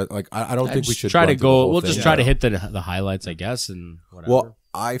go? Do you guys like? I don't think we should try to go. We'll thing. just try to hit the highlights, I guess, and whatever. Well,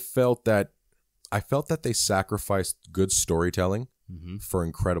 I felt that they sacrificed good storytelling for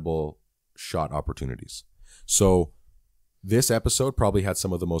incredible shot opportunities. So this episode probably had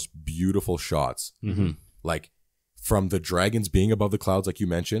some of the most beautiful shots, like from the dragons being above the clouds, like you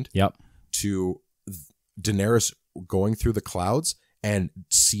mentioned, to Daenerys going through the clouds and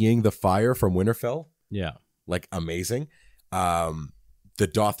seeing the fire from Winterfell. Yeah, like amazing. The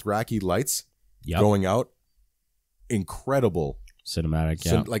Dothraki lights going out, incredible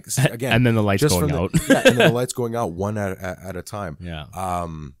cinematic. Like again, and then the lights going out. And then the lights going out one at a time. Yeah.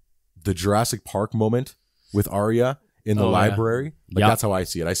 The Jurassic Park moment with Arya in the library. Like that's how I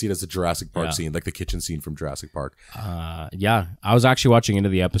see it. I see it as a Jurassic Park scene, like the kitchen scene from Jurassic Park. I was actually watching into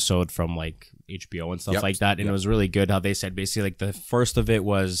the episode from like HBO and stuff like that, and it was really good how they said basically like the first of it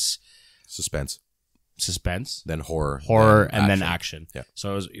was suspense, then horror, and then action. Yeah.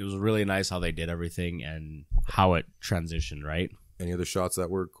 So it was really nice how they did everything and how it transitioned. Right. Any other shots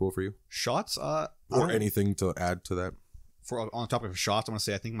that were cool for you? Shots, or anything to add to that? On the topic of shots, I want to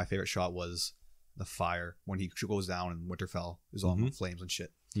say I think my favorite shot was the fire when he goes down and Winterfell is all in flames and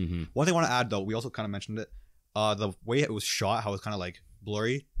shit. One thing I want to add though, we also kind of mentioned it, the way it was shot, how it was kind of like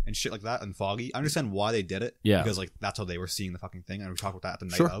blurry and shit like that and foggy. I understand why they did it, because like that's how they were seeing the fucking thing, and we talked about that at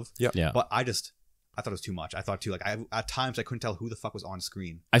the night of. Yeah. But I thought it was too much. I thought too, like at times I couldn't tell who the fuck was on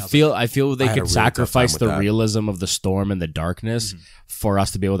screen. I feel they could sacrifice the realism of the storm and the darkness for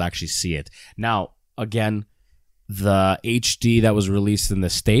us to be able to actually see it. Now, again, the HD that was released in the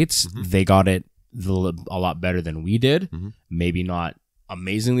States, they got it a lot better than we did. Maybe not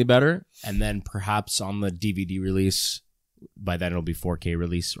amazingly better. And then perhaps on the DVD release, by then it'll be 4K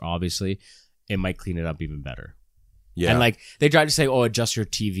release, obviously, it might clean it up even better. Yeah. And like they tried to say, oh, adjust your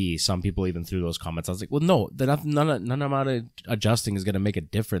TV. Some people even threw those comments. I was like, well, no, none amount of adjusting is going to make a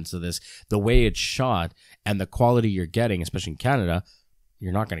difference to this. The way it's shot and the quality you're getting, especially in Canada,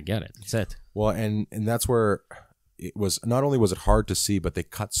 you're not going to get it. That's it. Well, and that's where it was. Not only was it hard to see, but they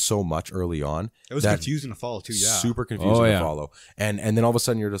cut so much early on. It was confusing to follow too. Yeah, super confusing to follow. And then all of a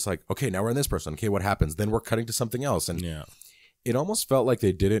sudden you're just like, okay, now we're in this person. Okay, what happens? Then we're cutting to something else. And it almost felt like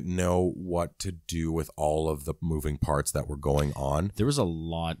they didn't know what to do with all of the moving parts that were going on. There was a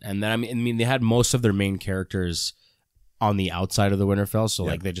lot. And then, I mean, they had most of their main characters on the outside of the Winterfell. So,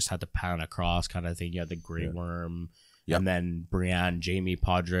 like, they just had to pan across kind of thing. You had the Grey Worm, and then Brienne, Jaime,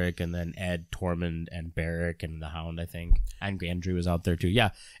 Podrick, and then Ed, Tormund, and Beric, and the Hound, I think. And Andrew was out there, too. Yeah.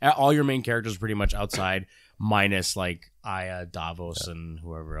 All your main characters pretty much outside, minus, like, Aya, Davos, and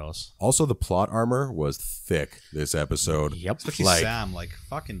whoever else. Also, the plot armor was thick this episode. Yep. Especially Sam, like,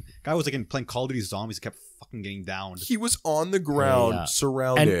 fucking... Guy was, like, playing Call of Duty Zombies, kept fucking getting downed. He was on the ground,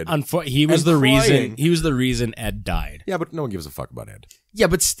 surrounded. And he was the reason... He was the reason Ed died. Yeah, but no one gives a fuck about Ed. Yeah,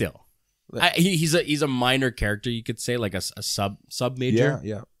 but still. He's a minor character, you could say, like a sub major.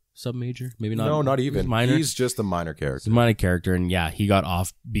 Yeah. Sub major, maybe not. No, not even. Minor. He's just a minor character. He's a minor character, and he got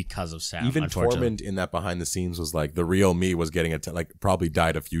off because of Sam. Even Tormund in that behind the scenes was like, the real me was getting probably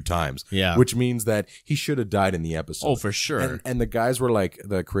died a few times. Yeah, which means that he should have died in the episode. Oh, for sure. And the guys were like,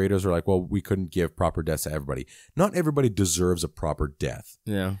 the creators were like, well, we couldn't give proper deaths to everybody. Not everybody deserves a proper death.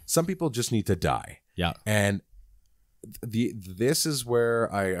 Yeah, some people just need to die. Yeah, and this is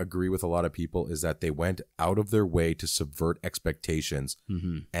where I agree with a lot of people, is that they went out of their way to subvert expectations,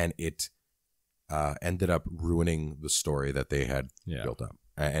 and it ended up ruining the story that they had built up.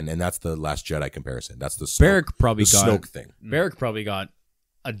 And that's the Last Jedi comparison. That's the Snoke thing. Beric probably got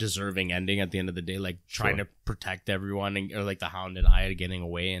a deserving ending at the end of the day, like trying to protect everyone, or like the Hound and Aya getting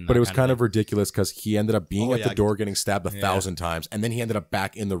away. And but it was kind of ridiculous because he ended up being at the door getting stabbed 1,000 times, and then he ended up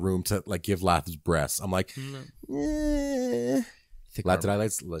back in the room to like give last breaths. I'm like, Thick Did armor.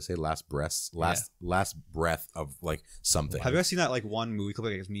 let's say last breath of like something. Have you ever seen that like one movie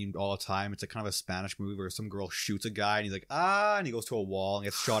clip that gets memed all the time? It's like kind of a Spanish movie where some girl shoots a guy and he's like and he goes to a wall and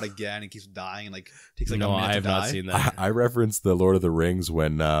gets shot again and keeps dying and like takes like No, a minute I to have die. not seen that. I referenced the Lord of the Rings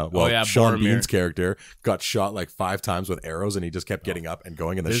when Sean Boromir. Bean's character got shot like 5 times with arrows and he just kept getting up and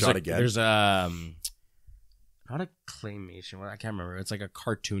going and then shot again. There's not a claymation. I can't remember. It's like a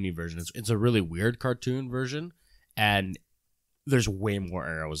cartoony version. It's a really weird cartoon version, and there's way more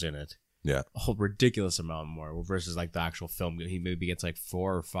arrows in it. Yeah, a whole ridiculous amount more versus like the actual film. He maybe gets like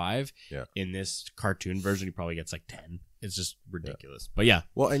 4 or 5. Yeah. In this cartoon version, he probably gets like 10. It's just ridiculous. But yeah.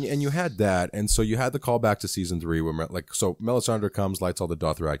 Well, and you had that, and so you had the callback to season 3 where so Melisandre comes, lights all the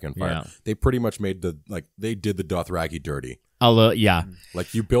Dothraki on fire. Yeah. They pretty much made they did the Dothraki dirty. Yeah.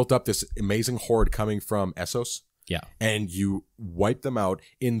 Like you built up this amazing horde coming from Essos. Yeah. And you wipe them out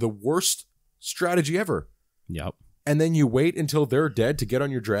in the worst strategy ever. Yep. And then you wait until they're dead to get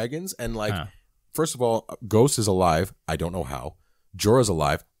on your dragons. And first of all, Ghost is alive. I don't know how. Jorah's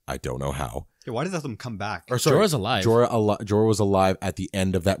alive. I don't know how. Yeah, why did that them come back? Or sorry, Jorah's alive. Jorah was alive at the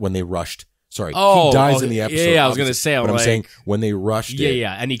end of that when they rushed. Sorry, he dies in the episode. Yeah, I was gonna say. But I'm saying when they rushed it.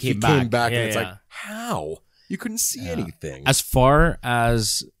 Yeah, and he came back. Yeah, and it's like, how? You couldn't see anything. As far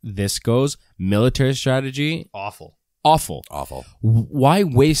as this goes, military strategy, Awful. Why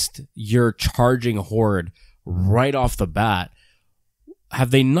waste your charging horde right off the bat?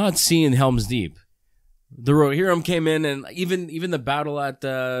 Have they not seen Helm's Deep? The Rohirrim came in, and even the battle at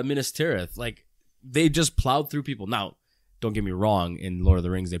Minas Tirith, like they just plowed through people. Now, don't get me wrong, in Lord of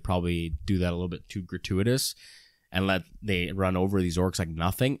the Rings, they probably do that a little bit too gratuitous and they run over these orcs like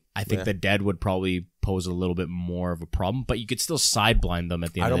nothing. I think the dead would probably pose a little bit more of a problem, but you could still sideblind them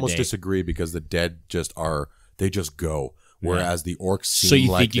at the end of the day. I'd almost disagree because the dead they just go. Whereas the orcs seem so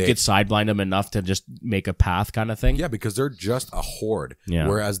you like think you could sideblind them enough to just make a path kind of thing? Yeah, because they're just a horde. Yeah.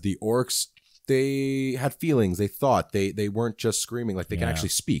 Whereas the orcs, they had feelings. They thought. They weren't just screaming. Like they can actually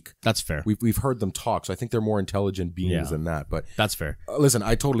speak. That's fair. We've heard them talk, so I think they're more intelligent beings than that. But that's fair. Listen,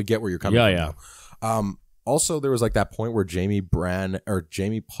 I totally get where you're coming from. Yeah. Also, there was like that point where Jamie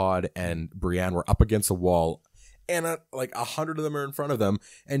Pod and Brienne were up against a wall, and like 100 of them are in front of them,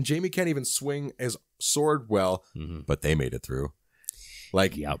 and Jamie can't even swing his sword well, but they made it through.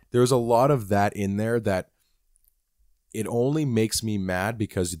 Like, there's a lot of that in there that it only makes me mad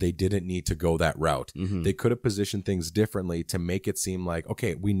because they didn't need to go that route. They could have positioned things differently to make it seem like,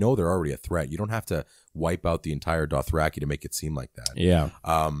 okay, we know they're already a threat. You don't have to wipe out the entire Dothraki to make it seem like that. Yeah.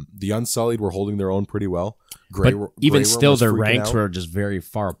 The Unsullied were holding their own pretty well. But even still, their ranks out. were just very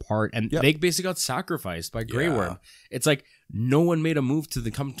far apart, and they basically got sacrificed by Grey Worm. It's like no one made a move to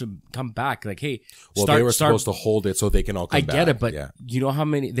come back. Like, hey, they were supposed to hold it so they can all come back. I get it, but you know how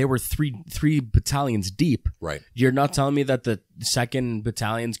many? They were three battalions deep. Right. You're not telling me that the second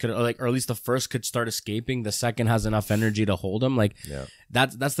battalions could, or at least the first could start escaping. The second has enough energy to hold them. Like,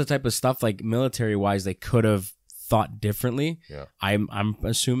 that's the type of stuff. Like military wise, they could have thought differently. Yeah. I'm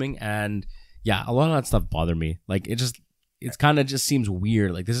assuming and. Yeah, a lot of that stuff bothered me. Like, it kind of just seems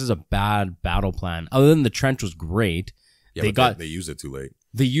weird. Like, this is a bad battle plan. Other than the trench was great. Yeah, they used it too late.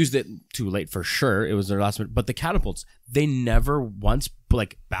 They used it too late for sure. It was their last minute. But the catapults, they never once,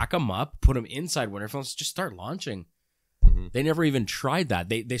 like, back them up, put them inside Winterfell, just start launching. They never even tried that.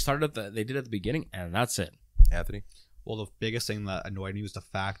 They started they did at the beginning, and that's it. Anthony? Well, the biggest thing that annoyed me was the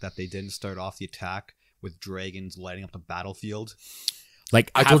fact that they didn't start off the attack with dragons lighting up the battlefield. Like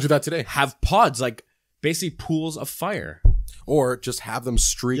I told you that today. Have pods, like basically pools of fire. Or just have them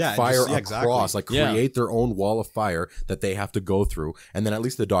streak fire across, exactly. like create their own wall of fire that they have to go through. And then at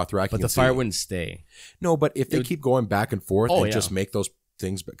least the Dothraki But can the fire wouldn't stay. No, but if they keep going back and forth and just make those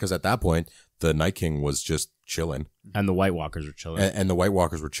things, because at that point, the Night King was just chilling. And the White Walkers were chilling. And the White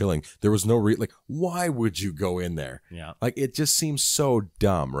Walkers were chilling. There was no like, why would you go in there? Yeah. Like, it just seems so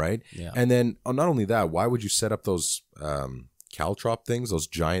dumb, right? Yeah. And then, not only that, why would you set up those... caltrop things, those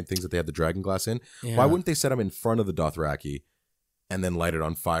giant things that they had the dragon glass in. Yeah. Why wouldn't they set them in front of the Dothraki and then light it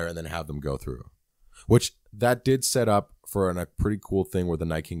on fire and then have them go through? Which that did set up for a pretty cool thing where the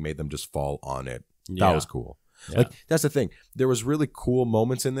Night King made them just fall on it. That was cool. Yeah. Like, that's the thing. There was really cool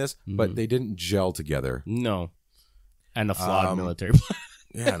moments in this, but they didn't gel together. No. And a flawed military plan.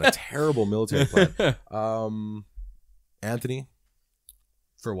 Yeah, and a terrible military plan. Anthony?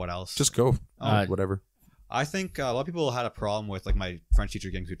 For what else? Just go. Whatever. I think a lot of people had a problem with like my French teacher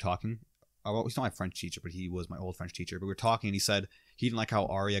getting through talking. Well, he's not my French teacher, but he was my old French teacher. But we were talking, and he said he didn't like how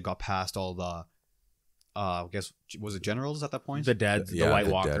Arya got past all the, I guess, was it generals at that point? The dead, the White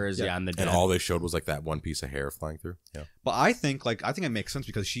Walkers, and the dead. And all they showed was like that one piece of hair flying through. Yeah. But I think it makes sense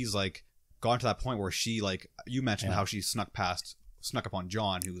because she's like gone to that point where she, like you mentioned how she snuck past snuck up on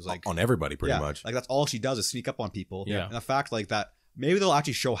Jon, who was like on everybody pretty much. Like that's all she does is sneak up on people. Yeah. And the fact like that, maybe they'll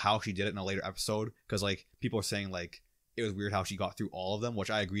actually show how she did it in a later episode, because like people are saying like it was weird how she got through all of them,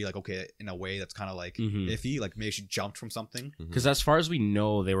 which I agree. Like, okay, in a way that's kind of like iffy. Like maybe she jumped from something. Because as far as we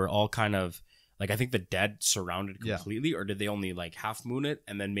know, they were all kind of like, I think the dead surrounded completely, or did they only like half moon it,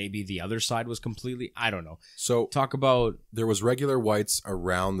 and then maybe the other side was completely? I don't know. So Talk about there was regular whites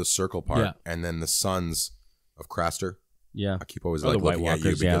around the circle part, and then the sons of Craster. Yeah, I keep always Or the like looking White at you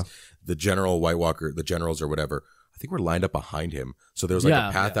Walkers, because the general White Walker, the generals or whatever, I think were lined up behind him. So there was like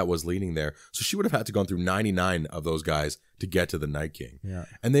a path that was leading there. So she would have had to gone through 99 of those guys to get to the Night King. Yeah,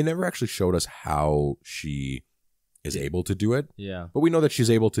 and they never actually showed us how she is able to do it. Yeah, but we know that she's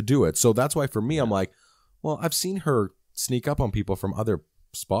able to do it. So that's why for me, I'm like, well, I've seen her sneak up on people from other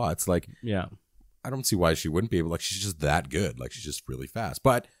spots. Like, yeah, I don't see why she wouldn't be able. Like, she's just that good. Like, she's just really fast.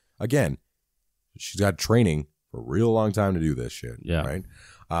 But again, she's got training for a real long time to do this shit. Yeah. Right.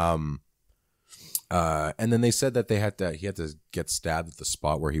 And then they said that he had to get stabbed at the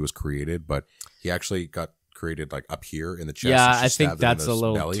spot where he was created, but he actually got created like up here in the chest. Yeah, and she I think stabbed him in that's the a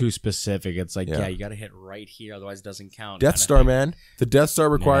little belly. too specific. It's like, Yeah. you got to hit right here, otherwise it doesn't count. Death kinda Star, thing. man. The Death Star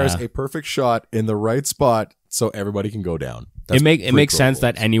requires Yeah. a perfect shot in the right spot so everybody can go down. It makes prequel sense rules.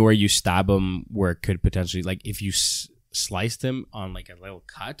 that anywhere you stab him, where it could potentially, like, if you sliced him on like a little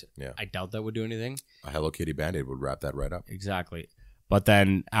cut, I doubt that would do anything. A Hello Kitty Band-Aid would wrap that right up. Exactly. But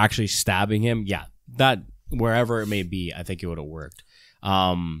then actually stabbing him, that wherever it may be, I think it would have worked.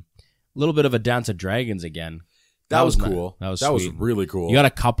 A little bit of a Dance of Dragons again. That was not- cool. That was that was sweet. really cool. You got a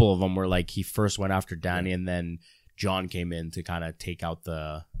couple of them where like he first went after Danny, and then Jon came in to kind of take out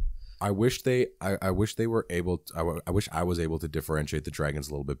the. I wish they were able to, I wish I was able to differentiate the dragons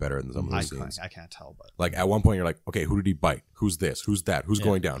a little bit better in some of those scenes. I can't tell, but Like at one point you're like, okay, who did he bite? Who's this? Who's that? Who's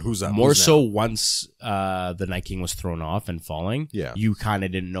going down? Who's up? More Who's so down? once the Night King was thrown off and falling. Yeah. You kind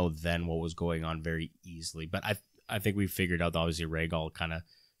of didn't know then what was going on very easily. But I think we figured out that obviously Rhaegal kind of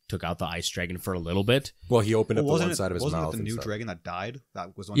took out the ice dragon for a little bit. Well, he opened up the wasn't one side of his wasn't mouth. it the and new stuff. dragon that died?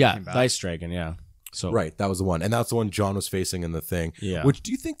 That was one Yeah, that came back. the ice dragon. Yeah. So Right, that was the one, and that's the one Jon was facing in the thing. Yeah. Which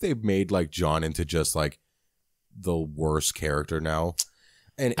do you think they've made like Jon into just like the worst character now?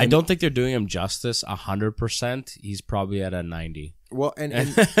 And I don't think they're doing him justice 100%. He's probably at a 90. Well, and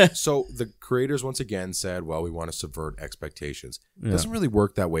so the creators once again said, well, we want to subvert expectations. It doesn't really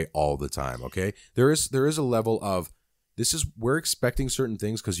work that way all the time, okay? There is a level of we're expecting certain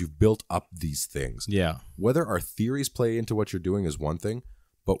things because you've built up these things. Yeah. Whether our theories play into what you're doing is one thing,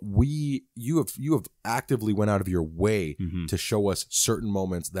 but you have actively went out of your way to show us certain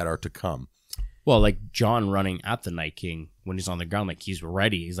moments that are to come. Well, like Jon running at the Night King when he's on the ground, like he's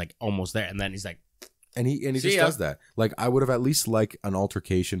ready. He's like almost there, and then he's like, And he See just ya. does that. Like, I would have at least liked an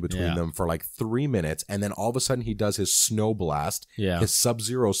altercation between them for like 3 minutes, and then all of a sudden he does his snow blast, his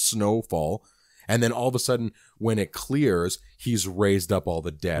Sub-Zero snowfall, and then all of a sudden when it clears, he's raised up all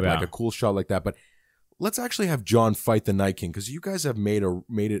the dead. Yeah. Like a cool shot like that. But let's actually have Jon fight the Night King, because you guys have made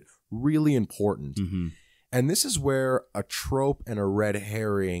it really important. And this is where a trope and a red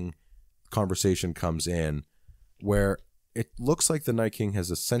herring conversation comes in, where it looks like the Night King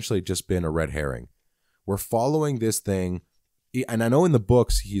has essentially just been a red herring. We're following this thing, and I know in the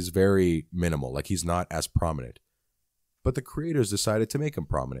books he's very minimal, like he's not as prominent, but the creators decided to make him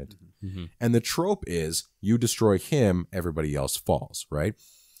prominent. And the trope is you destroy him, everybody else falls, right?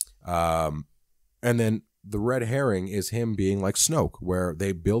 And then the red herring is him being like Snoke, where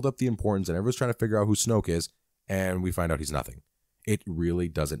they build up the importance and everyone's trying to figure out who Snoke is, and we find out he's nothing. It really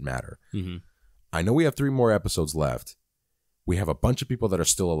doesn't matter. I know we have 3 more episodes left. We have a bunch of people that are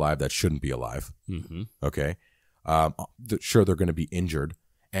still alive that shouldn't be alive. Okay. Sure, they're going to be injured.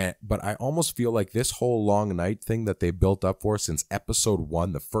 But I almost feel like this whole long night thing that they built up for since episode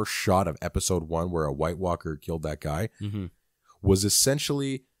 1, the first shot of episode 1 where a White Walker killed that guy, was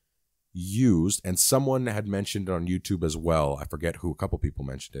essentially used, and someone had mentioned it on YouTube as well. I forget who, a couple people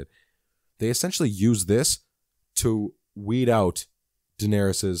mentioned it. They essentially used this to weed out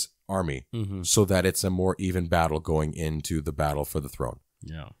Daenerys's army so that it's a more even battle going into the battle for the throne.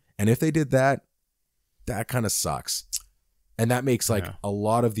 Yeah. And if they did that, that kind of sucks. And that makes like a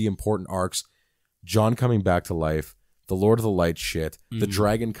lot of the important arcs, Jon coming back to life, the Lord of the Light shit, the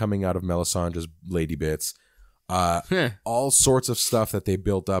dragon coming out of Melisandre's lady bits, all sorts of stuff that they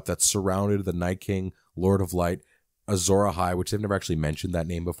built up that surrounded the Night King, Lord of Light, Azor Ahai, which they've never actually mentioned that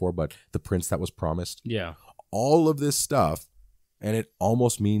name before, but the prince that was promised. Yeah. All of this stuff, and it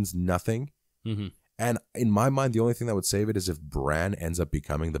almost means nothing. And in my mind, the only thing that would save it is if Bran ends up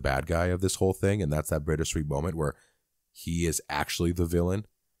becoming the bad guy of this whole thing, and that's that bittersweet moment where he is actually the villain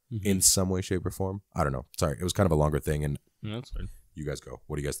in some way, shape, or form. I don't know. Sorry, it was kind of a longer thing, and Yeah, that's fine. You guys go.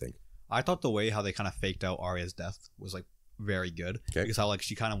 What do you guys think? I thought the way how they kind of faked out Arya's death was like very good. Okay. Because how like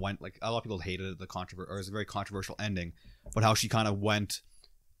she kind of went like a lot of people hated the or it was a very controversial ending, but how she kind of went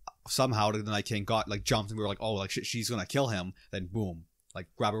somehow to the Night King, got like jumped, and we were like, oh, like she's gonna kill him. Then boom, like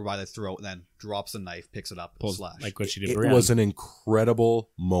grab her by the throat, and then drops the knife, picks it up, and slash. Like what she did. It for Brienne. was an incredible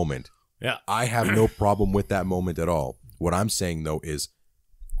moment. Yeah. I have no problem with that moment at all. What I'm saying though is,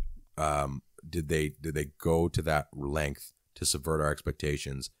 did they go to that length to subvert our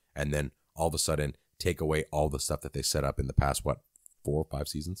expectations and then all of a sudden take away all the stuff that they set up in the past 4 or 5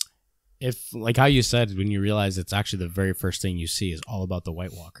 seasons? If like how you said, when you realize it's actually the very first thing you see is all about the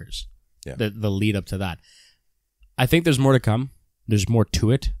White Walkers. Yeah. The lead up to that. I think there's more to come. There's more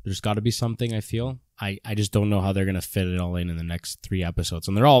to it. There's got to be something, I feel. I just don't know how they're going to fit it all in the next 3 episodes.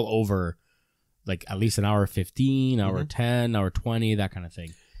 And they're all over like at least an hour 15, hour 10, hour 20, that kind of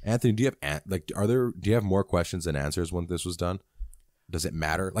thing. Anthony, do you have do you have more questions than answers when this was done? Does it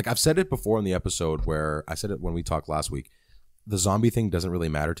matter? Like I've said it before in the episode where I said it when we talked last week. The zombie thing doesn't really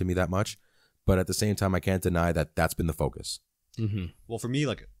matter to me that much, but at the same time, I can't deny that that's been the focus. Mm-hmm. Well, for me,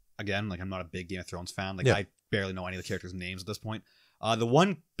 like again, like I'm not a big Game of Thrones fan. Like Yeah. I barely know any of the characters' names at this point. The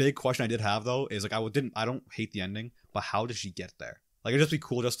one big question I did have though is like I don't hate the ending, but how did she get there? Like it'd just be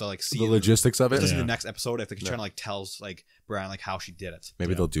cool just to like see The logistics of it. just Yeah. in the next episode if they could try to like tells like Bran like how she did it.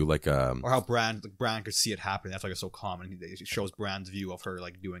 Maybe they'll do like Or how Bran could see it happen. That's why it's so common. It shows Bran's view of her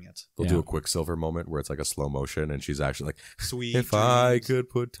like doing it. they'll Yeah. do a Quicksilver moment where it's like a slow motion and she's actually like, Sweet. if I dreams. could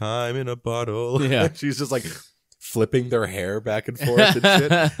put time in a bottle. Yeah. She's just like flipping their hair back and forth and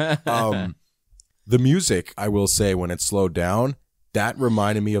shit. The music, I will say, when it slowed down, that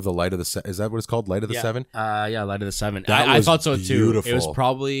reminded me of the Light of the Is that what it's called? Light of the Yeah. Seven? Yeah, Light of the Seven. That I was thought so too. It was beautiful.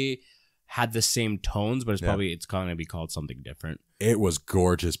 probably had the same tones, but it's Yeah. probably it's going to be called something different. It was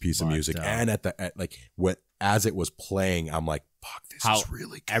gorgeous piece of But, music. And as it was playing, I'm like, fuck, this How is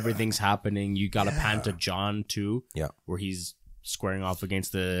really good. Everything's happening. You got a pan to John too, Yeah. where he's squaring off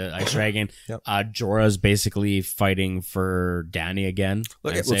against the Ice Dragon. Yep. Jorah's basically fighting for Dany again.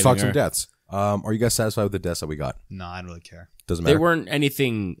 Look, and let's saving talk some her. deaths. Are you guys satisfied with the deaths that we got? No, I don't really care. Doesn't They matter. weren't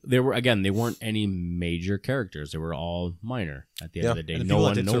anything. They weren't any major characters. They were all minor at the end Yeah. of the day. And the No people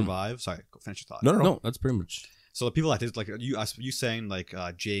one, that did no, survive. Sorry, finish your thought. No. that's pretty much So the people that did like you saying like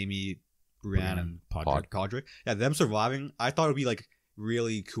Jamie, Brienne, and Podrick. Yeah, them surviving. I thought it would be like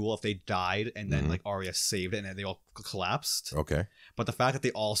really cool if they died and then Mhm. like Arya saved it and they all collapsed. Okay. But the fact that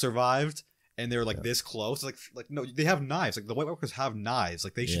they all survived and they were like this close, like no, they have knives. Like the White Walkers have knives.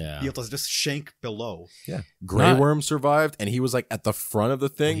 Like they should Yeah. be able to just shank below. Yeah. Grey Worm survived, and he was like at the front of the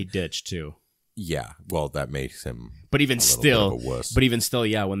thing. he ditched too. Yeah. Well, that makes him But even a little still, bit of a wuss.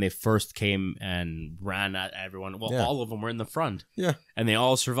 yeah, when they first came and ran at everyone, well, Yeah. all of them were in the front. Yeah. And they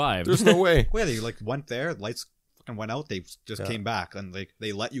all survived. There's no way. Well, yeah, they like went there, lights fucking went out, they just Yeah. came back and like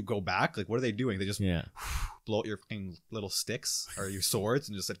they let you go back. Like what are they doing? They just yeah. blow out your fucking little sticks or your swords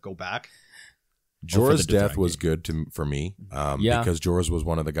and just said go back. Jorah's the death Dothraki. was good for me. Yeah. Because Jorah's was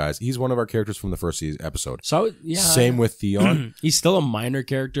one of the guys. He's one of our characters from the first episode. So, yeah. Same with Theon. He's still a minor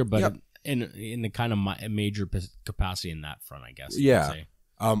character, but Yep. in the kind of major capacity in that front, I guess. Yeah. I'd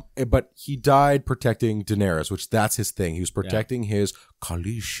say. But he died protecting Daenerys, which that's his thing. He was protecting his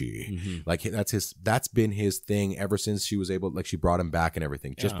Khaleesi. Mhm. Like that's been his thing ever since she was able, like she brought him back and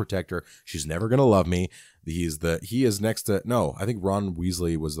everything. Just Yeah. protect her. She's never gonna love me. He is next to I think Ron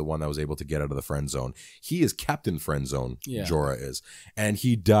Weasley was the one that was able to get out of the friend zone. He is Captain Friend Zone. Yeah. Jorah is, and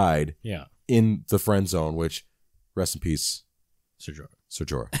he died Yeah. in the friend zone. Which, rest in peace, Sir Jorah. Sir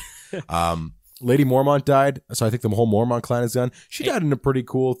Jorah. Lady Mormont died, so I think the whole Mormont clan is done. She died in a pretty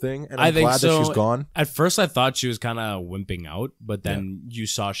cool thing, and I I'm think glad that so. she's gone. At first, I thought she was kind of wimping out, but then you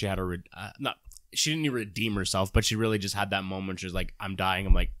saw she had she didn't even redeem herself, but she really just had that moment. She was like, "I'm dying."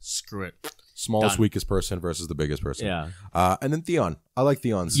 I'm like, "Screw it." Smallest, Done. weakest person versus the biggest person. Yeah. And then Theon. I like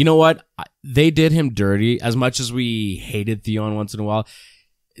Theon's. You know what? They did him dirty. As much as we hated Theon once in a while,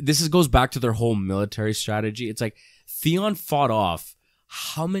 goes back to their whole military strategy. It's like Theon fought off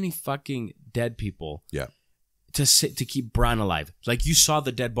how many fucking dead people? Yeah. To keep Bran alive. Like you saw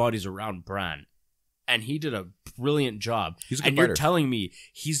the dead bodies around Bran, and he did a brilliant job. He's a good and you're fighter. telling me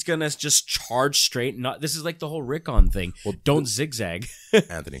he's gonna just charge straight? This is like the whole Rickon thing. Well, Don't zigzag.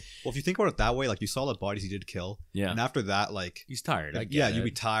 Anthony. Well, if you think about it that way, like you saw the bodies he did kill. Yeah. And after that, like He's tired. I like, get yeah, it. you'd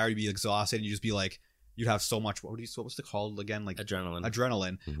be tired, you'd be exhausted, and you'd just be like you'd have so much what was it called again? Like adrenaline.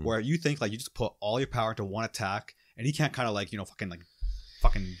 adrenaline. Mhm. Where you think like you just put all your power into one attack and he can't kinda like,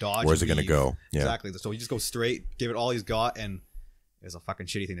 fucking dodge. Where's it and going to weave. go? Yeah. Exactly. So he just goes straight, give it all he's got, and is a fucking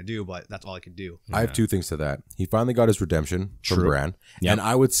shitty thing to do, but that's all he could do. I have two things to that. He finally got his redemption from True. Bran, Yep. and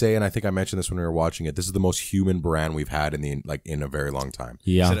I would say, and I think I mentioned this when we were watching it, this is the most human Bran we've had in a very long time.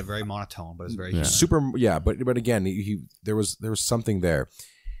 He Yeah. said it very monotone, but it's very human. Super, yeah, but again, there was something there.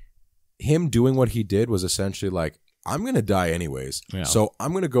 Him doing what he did was essentially like, I'm gonna die anyways, Yeah. so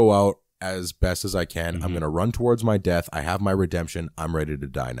I'm gonna go out as best as I can. Mhm. I'm gonna run towards my death. I have my redemption. I'm ready to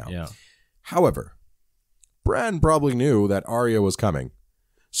die now. Yeah. However, Bran probably knew that Arya was coming.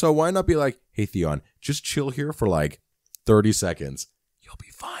 So why not be like, hey, Theon, just chill here for like 30 seconds. You'll be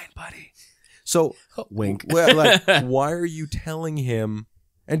fine, buddy. So, Wink. well, like, why are you telling him?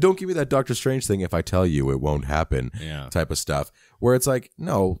 And don't give me that Doctor Strange thing, if I tell you it won't happen Yeah. type of stuff, where it's like,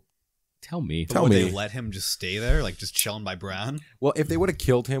 no. Tell me. Tell Would me. they let him just stay there, like just chilling by Bran? Well, if they would have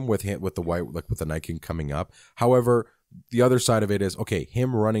killed him with the Night King coming up. However, the other side of it is, okay,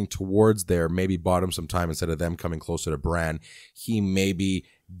 him running towards there maybe bought him some time instead of them coming closer to Bran. He maybe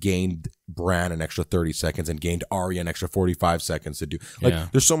gained Bran an extra 30 seconds and gained Arya an extra 45 seconds to do. Like, Yeah.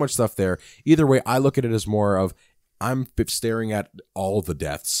 there's so much stuff there. Either way, I look at it as more of, I'm staring at all the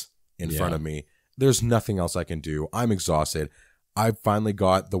deaths in front of me. There's nothing else I can do. I'm exhausted. I finally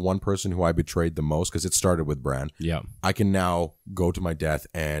got the one person who I betrayed the most, because it started with Bran. Yeah. I can now go to my death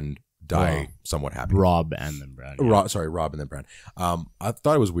and die Wow. somewhat happy. Rob and then Brad. Yeah. Rob and then Bran. I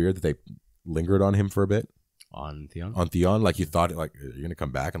thought it was weird that they lingered on him for a bit, On Theon. on Theon. Like, you thought, like, you're gonna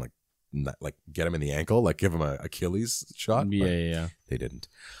come back and like get him in the ankle, like give him a Achilles shot. Yeah, but yeah. they didn't.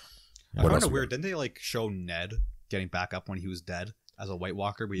 I What found else it we weird. Didn't they like show Ned getting back up when he was dead as a White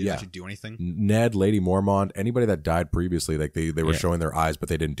Walker, but he didn't Yeah. actually do anything? Ned, Lady Mormont, anybody that died previously, like they were Yeah. showing their eyes, but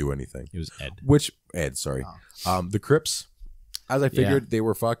they didn't do anything. It was Ed. Ed, sorry. Oh. The Crips, as I figured, they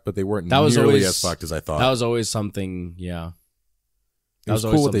were fucked, but they weren't That was nearly always- as fucked as I thought. That was always something. Yeah. It was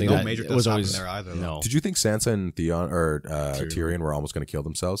cool what they No did. major it was deaths always happened there either, though. no. Did you think Sansa and Theon or Tyrion were almost going to kill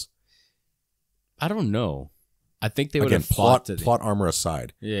themselves? I don't know. I think they would Again, have plotted. plot armor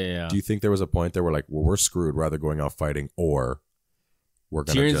aside, Yeah. do you think there was a point there where like, well, we're screwed, rather going out fighting, or we're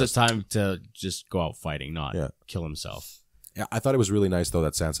going Tyrion's to the time to just go out fighting, not Yeah. kill himself. Yeah, I thought it was really nice though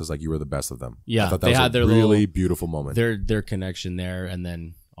that Sansa's like, you were the best of them. Yeah, I thought that they was had a their really little- beautiful moment. Their connection there, and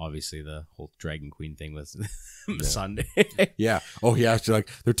then obviously the whole Dragon Queen thing with Sunday. Yeah. Oh yeah. She's like,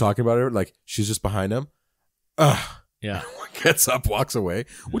 they're talking about it. Like, she's just behind him. Ugh. Yeah. Gets up, walks away.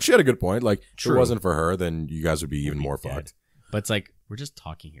 Which she had a good point. Like, if True. it wasn't for her, then you guys would be even more dead. fucked. But it's like, we're just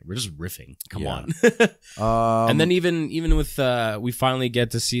talking here. We're just riffing. Come Yeah. on. And then even with we finally get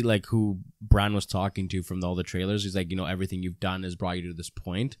to see like who Bran was talking to from all the trailers. He's like, everything you've done has brought you to this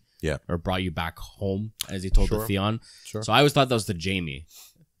point. Yeah. Or brought you back home, as he told Sure. the Theon. Sure. So I always thought that was the Jamie.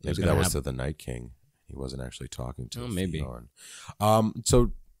 It was Maybe gonna that was happen. to the Night King. He wasn't actually talking to Oh, maybe. Theon.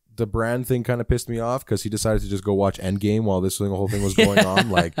 So the Bran thing kind of pissed me off because he decided to just go watch Endgame while this whole thing was going on.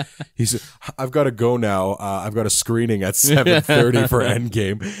 Like, he said, I've got to go now. I've got a screening at 7:30 for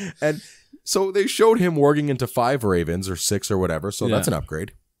Endgame. And so they showed him working into 5 ravens or 6 or whatever. So Yeah. that's an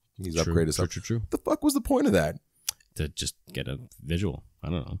upgrade. He's upgraded stuff. True. What the fuck was the point of that? To just get a visual. I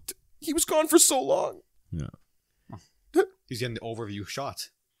don't know. He was gone for so long. Yeah. He's getting the overview shot.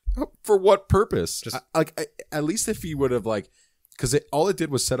 For what purpose? Just- At least if he would have because all it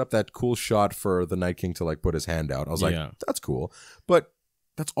did was set up that cool shot for the Night King to like put his hand out. I was like, Yeah. that's cool, but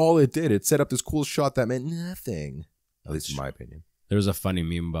that's all it did. It set up this cool shot that meant nothing. At least in my opinion. There was a funny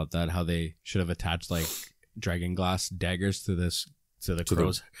meme about that, how they should have attached like dragon glass daggers to the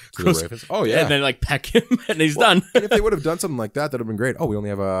crows. To the Ravens. Oh yeah. And then like peck him and he's done. And if they would have done something like that, that would have been great. Oh, we only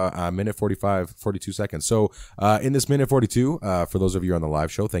have a minute 42 seconds. So in this minute 42, for those of you on the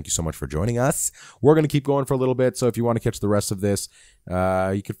live show, thank you so much for joining us. We're going to keep going for a little bit. So if you want to catch the rest of this,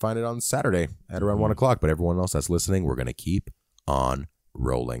 you can find it on Saturday at around 1 o'clock. But everyone else that's listening, we're going to keep on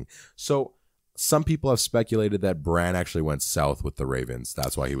rolling. So some people have speculated that Bran actually went south with the Ravens.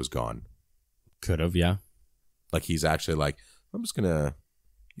 That's why he was gone. Could have, yeah. Like, he's actually like, I'm just going to,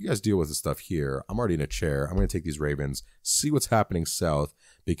 you guys deal with the stuff here. I'm already in a chair. I'm going to take these Ravens, see what's happening south,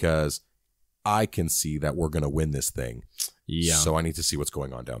 because I can see that we're going to win this thing. Yeah. So I need to see what's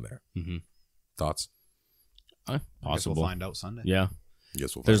going on down there. Mm-hmm. Thoughts? I guess Possible. we'll find out Sunday. Yeah.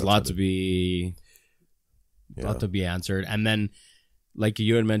 Yes, we'll There's find a out lot to Sunday. be Yeah. lot to be answered. And then like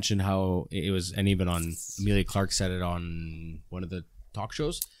you had mentioned how it was, and even on Amelia Clark said it on one of the talk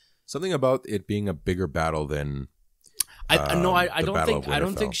shows. Something about it being a bigger battle than I the don't Battle think of I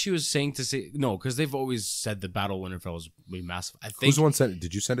don't think Winterfell. she was saying to say no, because they've always said the Battle of Winterfell was really massive. I think Who's the one sent?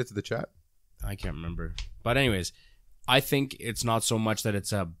 Did you send it to the chat? I can't remember. But anyways, I think it's not so much that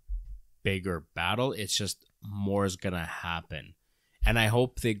it's a bigger battle, it's just more is gonna happen. And I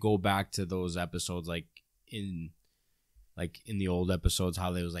hope they go back to those episodes like like in the old episodes,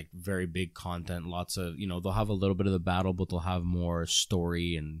 how there was like very big content, lots of, they'll have a little bit of the battle, but they'll have more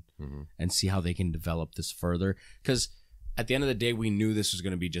story and see how they can develop this further. Because at the end of the day, we knew this was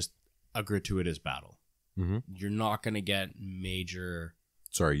going to be just a gratuitous battle. Mm-hmm. You're not going to get major.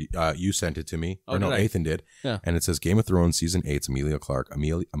 Sorry, you sent it to me. Oh, or no, did I? Ethan did. Yeah. And it says Game of Thrones Season 8's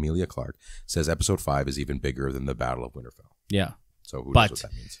Amelia Clark says Episode 5 is even bigger than the Battle of Winterfell. Yeah. So who But knows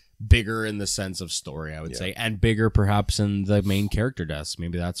what that means? bigger in the sense of story, I would say, and bigger perhaps in the main character deaths.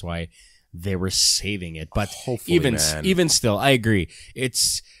 Maybe that's why they were saving it. But Hopefully, man. even still, I agree.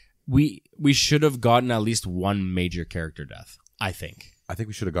 We should have gotten at least one major character death, I think. I think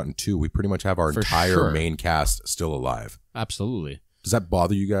we should have gotten 2. We pretty much have our For entire sure. main cast still alive. Absolutely. Does that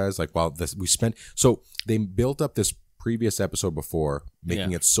bother you guys? Like, so they built up this previous episode before,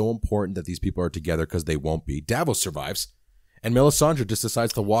 making it so important that these people are together because they won't be. Davos survives, and Melisandre just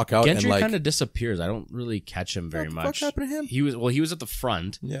decides to walk out Gendry and kind of disappears. I don't really catch him very What the much. fuck happened to him? He was at the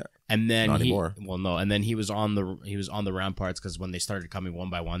front. Yeah. And then Not anymore. And then he was on the ramparts because when they started coming one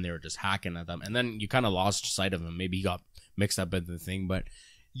by one, they were just hacking at them. And then you kind of lost sight of him. Maybe he got mixed up in the thing, but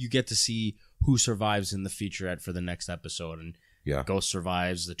you get to see who survives in the featurette for the next episode. And Yeah. Ghost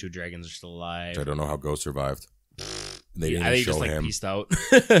survives. The 2 dragons are still alive. I don't know how Ghost survived. They didn't I think show just him. pieced out.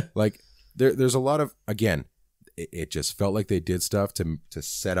 Like there's a lot of, again, it just felt like they did stuff to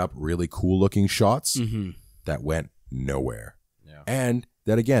set up really cool looking shots Mm-hmm. that went nowhere. Yeah. And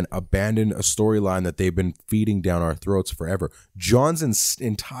that again abandoned a storyline that they've been feeding down our throats forever. John's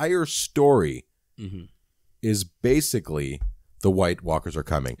entire story Mm-hmm. is basically the White Walkers are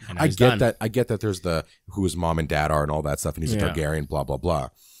coming. And I he's get done. that. I get that. There's the who his mom and dad are and all that stuff, and he's a Yeah. Targaryen. Blah blah blah.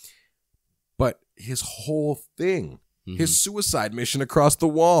 But his whole thing, his suicide mission across the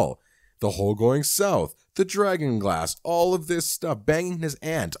wall, the whole going south, the dragon glass, all of this stuff, banging his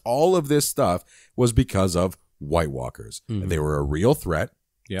aunt, all of this stuff was because of White Walkers. Mhm. And they were a real threat.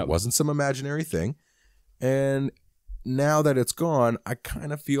 Yep. It wasn't some imaginary thing. And now that it's gone, I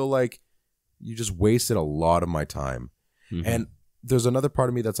kind of feel like you just wasted a lot of my time. Mhm. And there's another part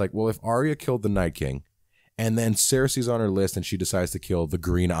of me that's like, well, if Arya killed the Night King, and then Cersei's on her list and she decides to kill the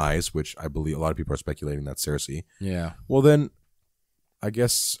Green Eyes, which I believe a lot of people are speculating that's Cersei, Yeah. well then I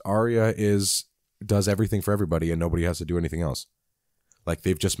guess Arya does everything for everybody and nobody has to do anything else. Like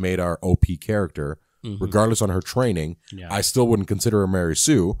they've just made our OP character, Mm-hmm. regardless on her training. Yeah. I still wouldn't consider her Mary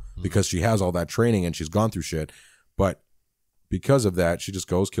Sue because she has all that training and she's gone through shit. But because of that, she just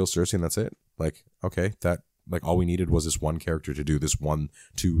goes, kills Cersei, and that's it. Like, okay, like all we needed was this one character to do this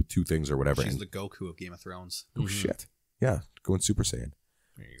two things or whatever. She's And- the Goku of Game of Thrones. oh shit. Yeah, going Super Saiyan.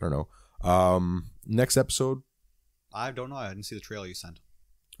 There you I go. don't know. Next episode, I don't know. I didn't see the trailer you sent.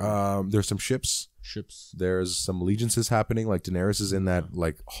 there's some ships. There's some allegiances happening. Like Daenerys is in that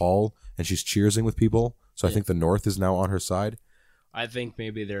like hall and she's cheersing with people. So I Yeah. think the North is now on her side. I think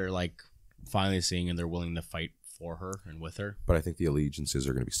maybe they're like finally seeing and they're willing to fight for her and with her. But I think the allegiances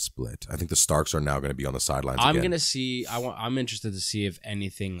are going to be split. I think the Starks are now going to be on the sidelines I'm again. gonna see. I'm interested to see if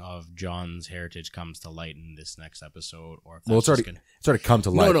anything of John's heritage comes to light in this next episode, or if Well, that's it's just It's already come to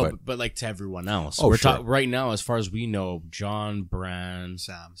light. no, but but like to everyone else. Oh, We're sure. right now, as far as we know, John, Bran,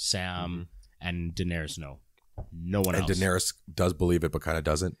 Sam. Sam, and Daenerys know. No one and else. Daenerys does believe it, but kind of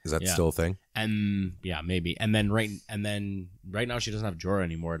doesn't. Is that Yeah. still a thing? And yeah, maybe. And then right now she doesn't have Jorah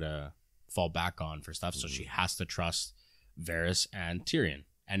anymore to fall back on for stuff, so she has to trust Varys and Tyrion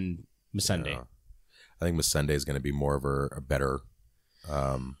and Missandei. Yeah. I think Missandei is going to be more of a better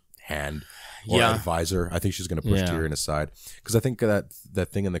hand or Yeah. advisor. I think she's going to push Yeah. Tyrion aside because I think that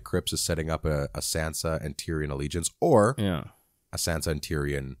thing in the crypts is setting up a Sansa and Tyrion allegiance or Yeah. a Sansa and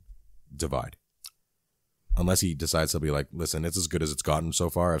Tyrion divide. Unless he decides to be like, listen, it's as good as it's gotten so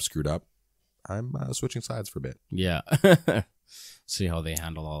far. I've screwed up. I'm switching sides for a bit. Yeah. See how they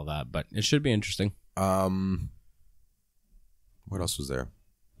handle all of that, but it should be interesting. What else was there?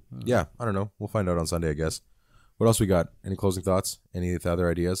 Yeah, I don't know. We'll find out on Sunday, I guess. What else we got? Any closing thoughts? Any other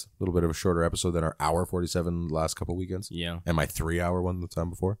ideas? A little bit of a shorter episode than our hour 47 last couple weekends. Yeah. And my 3-hour one the time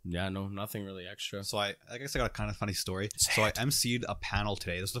before. Yeah, no, nothing really extra. So I guess I got a kind of funny story. So I emceed a panel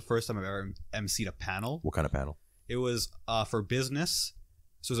today. This is the first time I've ever emceed a panel. What kind of panel? It was for business.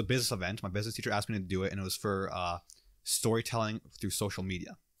 So it was a business event. My business teacher asked me to do it, and it was for storytelling through social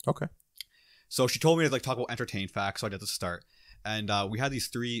media. Okay. So she told me to like talk about entertain facts, so I did to start. And we had these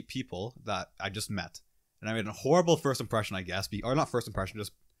 3 people that I just met. And I made a horrible first impression, I guess. Or not first impression,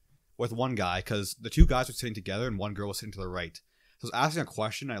 just with one guy. Because the 2 guys were sitting together and one girl was sitting to the right. So I was asking a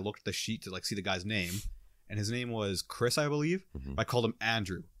question and I looked at the sheet to like see the guy's name. And his name was Chris, I believe. Mhm. I called him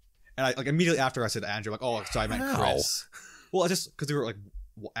Andrew. And I like immediately after I said Andrew, I'm like, oh, sorry, I meant How? Chris. Well, I just because they were like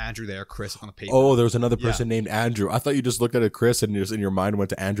Andrew there, Chris on the paper. Oh, there was another person named Andrew. I thought you just looked at it, Chris, and just in your mind went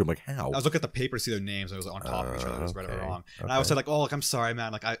to Andrew. I'm like, how? I was looking at the paper to see their names. It was on top of each other. I was right or wrong. And Okay. I was said like, oh, like I'm sorry,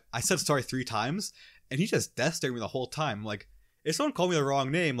 man. Like I said sorry 3 times, and he just death stared me the whole time. I'm like, if someone called me the wrong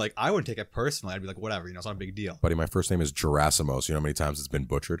name, like I wouldn't take it personally. I'd be like, whatever, it's not a big deal. Buddy, my first name is Gerasimos. You know how many times it's been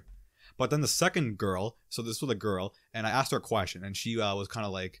butchered? But then the second girl, so this was a girl, and I asked her a question, and she was kind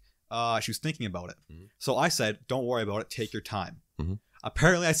of like, she was thinking about it. Mhm. So I said, don't worry about it, take your time. Mhm.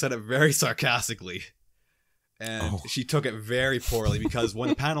 Apparently I said it very sarcastically, and she took it very poorly because when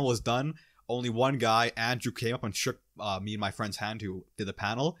the panel was done, only one guy, Andrew, came up and shook me and my friend's hand who did the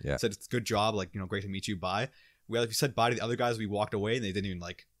panel. Yeah. Said, it's a good job, like, great to meet you, bye. If you said bye to the other guys, we walked away, and they didn't even,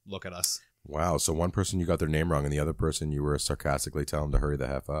 like, look at us. Wow. So one person you got their name wrong, and the other person you were sarcastically telling them to hurry the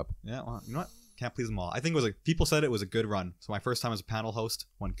F up. Yeah, well, you know what? Can't please them all. I think it was like, people said it was a good run. So my first time as a panel host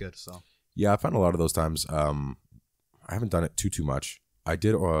went good, so. Yeah, I found a lot of those times. I haven't done it too much. I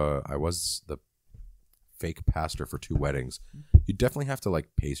did. I was the fake pastor for 2 weddings. You definitely have to like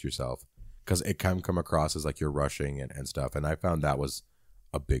pace yourself because it can come across as like you're rushing and stuff. And I found that was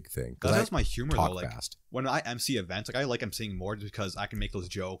a big thing. That's my humor talk though. Like fast. when I MC events, like I like emceeing more just because I can make those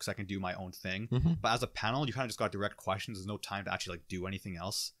jokes, I can do my own thing. Mm-hmm. But as a panel, you kind of just got direct questions. There's no time to actually like do anything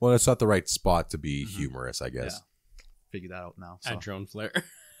else. Well, it's not the right spot to be humorous, I guess. Yeah. Figure that out now. So. Add your own flair.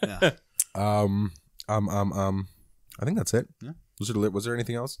 Yeah. I think that's it. Yeah. Was there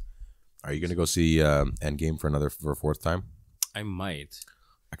anything else? Are you going to go see Endgame for a 4th time? I might,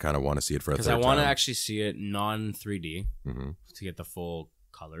 I kind of want to see it for a 3rd because time. I want to actually see it non 3D Mm-hmm. to get the full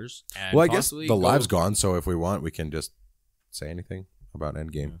colors. And Well, I guess possibly the go- live's gone, so if we want, we can just say anything about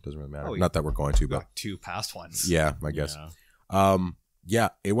Endgame. Doesn't really matter. Oh, Not that we're going to, We but got 2 past ones. yeah, I guess. Yeah. Yeah,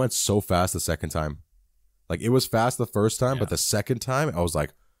 it went so fast the second time. Like, it was fast the first time, but the second time, I was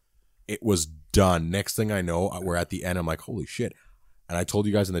like, it was done. Next thing I know, we're at the end. I'm like, holy shit. And I told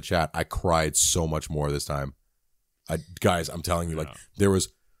you guys in the chat, I cried so much more this time. Guys, I'm telling you, like,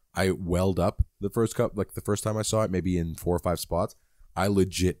 I welled up the first time I saw it, maybe in 4 or 5 spots. I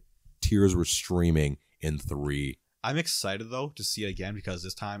legit, tears were streaming in 3. I'm excited though to see it again because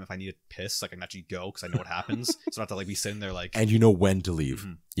this time if I need to piss, like I can actually go because I know what happens. So not to like be sitting there like. And you know when to leave.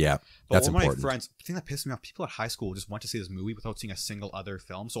 Mhm. Yeah, But that's one of important. my friends, the thing that pissed me off, people at high school just went to see this movie without seeing a single other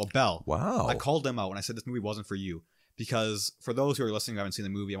film. So Abel, Wow. I called them out and I said this movie wasn't for you because for those who are listening who haven't seen the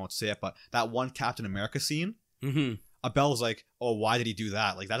movie, I won't say it, but that one Captain America scene, Mm-hmm. Abel was like, "Oh, why did he do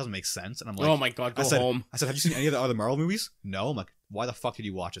that? Like that doesn't make sense." And I'm like, Oh my god, go home. I said, "Have you seen any of the other Marvel movies?" No. I'm like, "Why the fuck did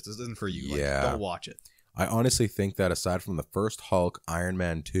you watch it? This isn't for you. Like, Yeah. don't watch it." I honestly think that aside from the first Hulk, Iron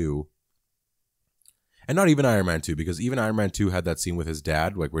Man 2, and not even Iron Man 2, because even Iron Man 2 had that scene with his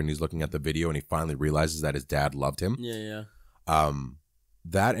dad, like when he's looking at the video and he finally realizes that his dad loved him. Yeah.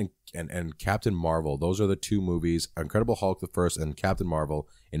 That and Captain Marvel, those are the 2 movies. Incredible Hulk, the first, and Captain Marvel,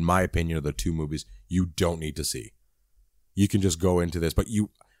 in my opinion, are the 2 movies you don't need to see. You can just go into this, but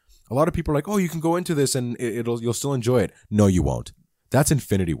a lot of people are like, oh, you can go into this and you'll still enjoy it. No, you won't. That's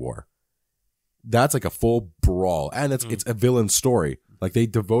Infinity War. That's like a full brawl, and it's a villain story. Like they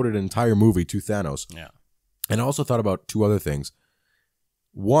devoted an entire movie to Thanos. Yeah. And I also thought about 2 other things.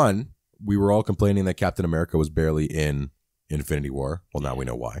 One, we were all complaining that Captain America was barely in Infinity War. Well, now we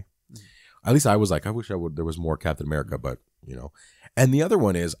know why. At least I was like, I wish there was more Captain America, but And the other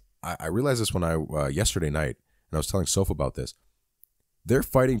one is, I realized this when yesterday night, and I was telling Soph about this. They're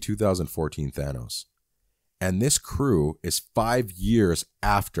fighting 2014 Thanos, and this crew is 5 years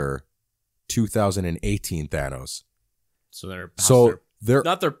after 2018 Thanos. So they're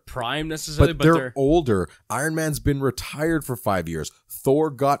not their prime necessarily, but they're older. Iron Man's been retired for 5 years. Thor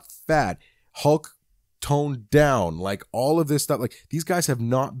got fat. Hulk toned down. Like all of this stuff. Like these guys have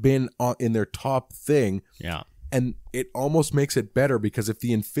not been in their top thing. Yeah. And it almost makes it better because if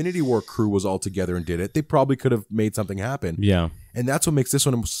the Infinity War crew was all together and did it, they probably could have made something happen. Yeah. And that's what makes this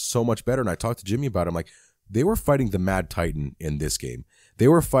one so much better. And I talked to Jimmy about it. I'm like, they were fighting the Mad Titan in this game. They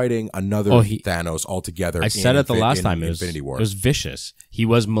were fighting another Thanos altogether. I said it the last time. Infinity War. It was vicious. He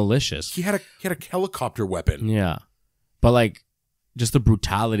was malicious. He had a helicopter weapon. Yeah. But like just the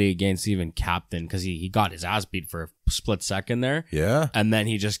brutality against even Captain, because he got his ass beat for a split second there. Yeah. And then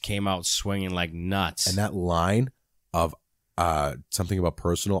he just came out swinging like nuts. And that line of something about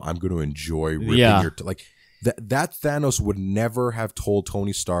personal, I'm going to enjoy ripping your... like that Thanos would never have told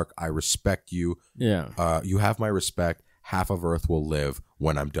Tony Stark, I respect you. Yeah. You have my respect. Half of Earth will live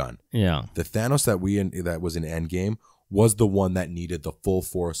when I'm done. Yeah. The Thanos that was in Endgame was the one that needed the full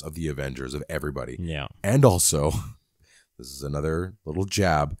force of the Avengers, of everybody. Yeah. And also, this is another little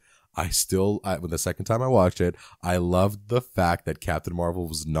jab, when the second time I watched it, I loved the fact that Captain Marvel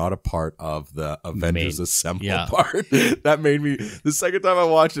was not a part of the Avengers Assemble part. That made me, the second time I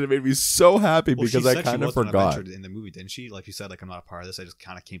watched it, it made me so happy because I kind of forgot. In the movie, didn't she? Like you said, like I'm not a part of this. I just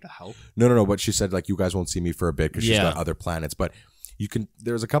kind of came to help. No. But she said like you guys won't see me for a bit because she's got other planets. But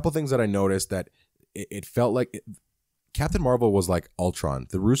there's a couple things that I noticed that it felt like Captain Marvel was like Ultron.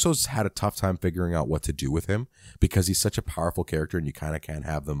 The Russos had a tough time figuring out what to do with him because he's such a powerful character and you kind of can't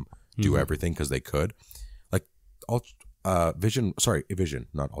have them do everything because they could. Like Vision,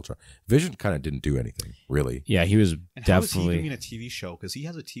 not Ultron. Vision kind of didn't do anything, really. Yeah, he was and definitely... How is he doing a TV show? Because he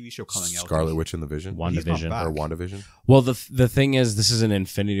has a TV show coming out. Scarlet Witch and the Vision? WandaVision? Well, the thing is, this is an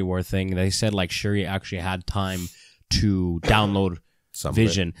Infinity War thing. They said like Shuri actually had time to download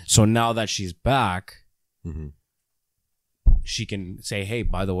Vision. So now that she's back... she can say, hey,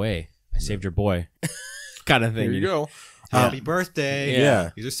 by the way, I saved your boy. Kind of thing. There you go. Happy birthday. Yeah.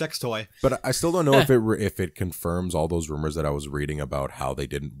 He's a sex toy. But I still don't know if it confirms all those rumors that I was reading about how they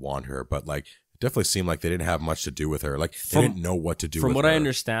didn't want her. But like, it definitely seemed like they didn't have much to do with her. Like, they didn't know what to do with her. From what I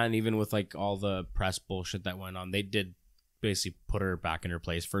understand, even with like all the press bullshit that went on, they did basically put her back in her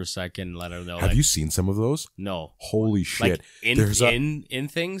place for a second and let her know. Have you seen some of those? No. Holy shit. Like in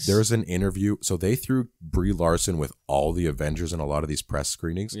things? There's an interview. So they threw Brie Larson with all the Avengers in a lot of these press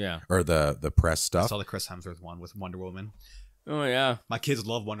screenings. Yeah. Or the press stuff. I saw the Chris Hemsworth one with Wonder Woman. Oh, yeah. My kids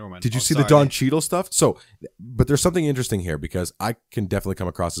love Wonder Woman. Did you see the Don Cheadle stuff? So, but there's something interesting here because I can definitely come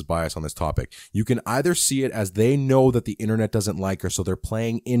across as biased on this topic. You can either see it as they know that the internet doesn't like her, so they're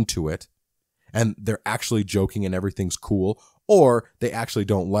playing into it and they're actually joking and everything's cool, or they actually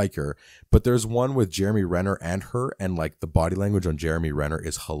don't like her. But there's one with Jeremy Renner and her, and like the body language on Jeremy Renner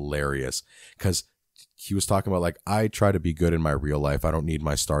is hilarious because he was talking about like, I try to be good in my real life. I don't need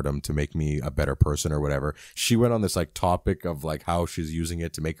my stardom to make me a better person or whatever. She went on this like topic of like how she's using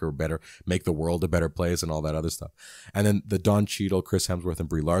it to make her better, make the world a better place and all that other stuff. And then the Don Cheadle, Chris Hemsworth and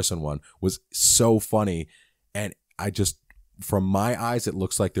Brie Larson one was so funny. And I just, from my eyes, it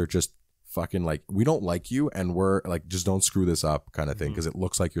looks like they're just fucking like, we don't like you and we're like, just don't screw this up kind of thing because it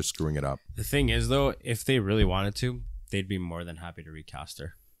looks like you're screwing it up. The thing is though, if they really wanted to, they'd be more than happy to recast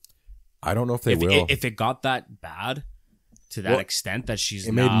her. I don't know if they will. If it got that bad to that extent that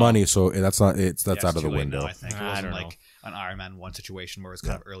she's made money, so that's out of the window. Now, I think it wasn't like an Iron Man 1 situation where it's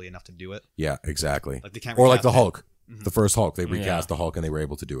kind of early enough to do it. Yeah, exactly. Like they can't or like the it. Hulk. The first Hulk, they recast the Hulk and they were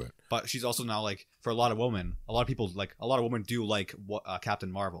able to do it. But she's also now like, for a lot of women, a lot of women do like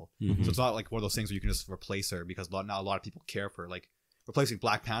Captain Marvel. So it's not like one of those things where you can just replace her because now a lot of people care for her. Like replacing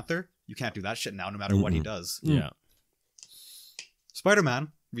Black Panther, you can't do that shit now no matter what he does. Yeah.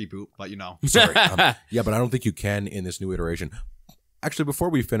 Spider-Man reboot, but you know. Sorry. Yeah, but I don't think you can in this new iteration. Actually, before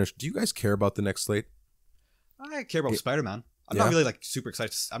we finish, do you guys care about the next slate? I care about Spider-Man. I'm not really like super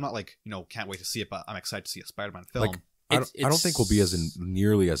excited. I'm not like, can't wait to see it, but I'm excited to see a Spider-Man film. Like, I don't think we'll be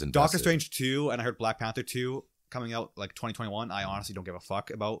nearly as invested. Doctor Strange 2 and I heard Black Panther 2 coming out like 2021. I honestly don't give a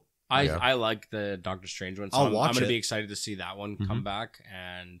fuck about. I like the Doctor Strange one. So I'm going to be excited to see that one come back.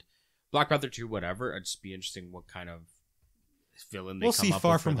 And Black Panther 2, whatever. It'd just be interesting what kind of villain they come up with. We'll see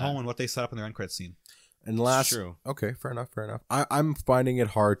Far From Home and what they set up in their end credit scene. And okay, fair enough. I'm finding it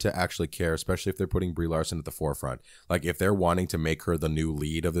hard to actually care, especially if they're putting Brie Larson at the forefront. Like if they're wanting to make her the new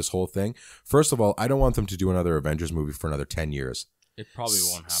lead of this whole thing. First of all, I don't want them to do another Avengers movie for another 10 years. It probably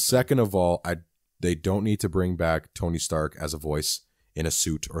won't happen. Second of all, they don't need to bring back Tony Stark as a voice in a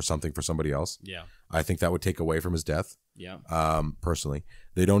suit or something for somebody else. Yeah. I think that would take away from his death. Yeah. Personally,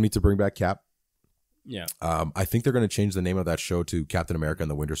 they don't need to bring back Cap. Yeah. I think they're going to change the name of that show to Captain America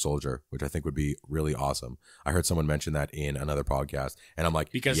and the Winter Soldier, which I think would be really awesome. I heard someone mention that in another podcast, and I'm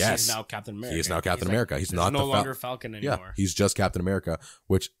like, because yes, he's now Captain America. He is now Captain America. He's not no longer Falcon anymore. Yeah, he's just Captain America.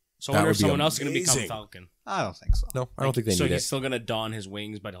 Which so I wonder if someone else is going to become Falcon. I don't think so. No, I don't think they need it. So he's still going to don his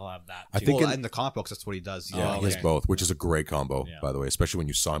wings, but he'll have that. I think in the comic books, that's what he does. Yeah, he has both, which is a great combo, by the way. Especially when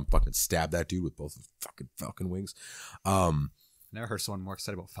you saw him fucking stab that dude with both fucking Falcon wings. Never heard someone more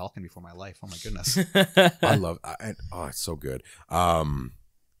excited about Falcon before in my life. Oh my goodness. I love it's so good.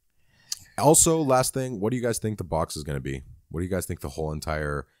 Also, last thing, what do you guys think the box is going to be? What do you guys think the whole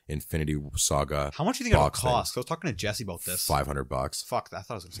entire Infinity Saga? How much do you think it'll cost? I was talking to Jesse about this. $500. Fuck, I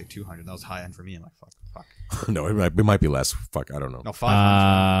thought I was going to say 200. That was high end for me. I'm like, fuck. No, it might be less. Fuck, I don't know. No,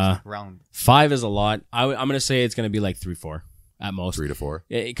 500. Round 5 is a lot. I'm going to say it's going to be like 3-4 at most. 3 to 4.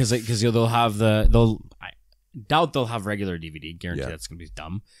 Because they'll have I doubt they'll have regular DVD. Guarantee that's going to be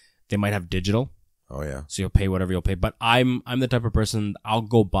dumb. They might have digital. Oh yeah. So you'll pay whatever you'll pay. But I'm the type of person, I'll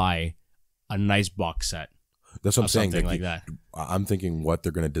go buy a nice box set. That's what I'm saying. Something like that. I'm thinking what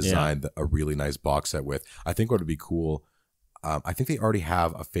they're going to design a really nice box set with. I think what would be cool. I think they already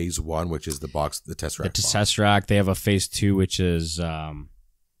have a phase 1, which is the Tesseract. The box. Tesseract. They have a phase 2, which is the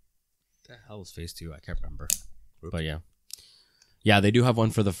hell is phase 2? I can't remember. Oops. But yeah, they do have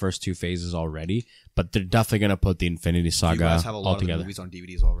one for the first 2 phases already. But they're definitely gonna put the Infinity Do Saga you guys have a lot altogether. of the movies on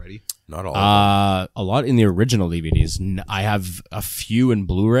DVDs already? Not all. Of A lot in the original DVDs. I have a few in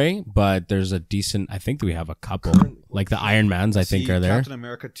Blu-ray, but there's a decent. I think we have a couple, like the Iron Mans. I think See, are there. Captain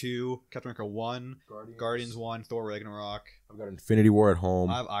America 2, Captain America 1, Guardians 1, Thor Ragnarok. I've got Infinity War at home.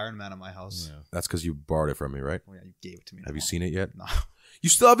 I have Iron Man at my house. Yeah. That's because you borrowed it from me, right? Oh yeah, you gave it to me. Have now. you seen it yet? No. You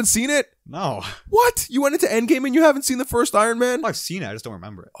still haven't seen it? No. What? You went into Endgame and you haven't seen the first Iron Man? Well, I've seen it. I just don't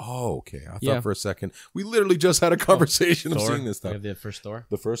remember it. Oh, okay. I thought Yeah. for a second. We literally just had a conversation of Thor. seeing this We stuff. have the first Thor.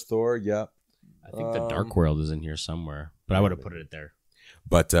 The first Thor, yeah. I think the Dark World is in here somewhere, but I would have put it there.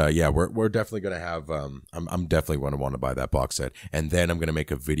 But yeah, we're definitely gonna have. I'm definitely gonna want to buy that box set, and then I'm gonna make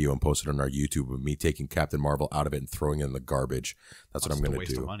a video and post it on our YouTube of me taking Captain Marvel out of it and throwing it in the garbage. That's what I'm Just a gonna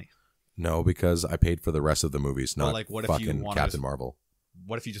waste do. of money. No, because I paid for the rest of the movies, But, not like, what if you fucking wanna Captain just- Marvel.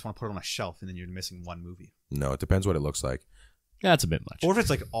 What if you just want to put it on a shelf and then you're missing one movie? No, it depends what it looks like. Yeah, that's a bit much. Or if it's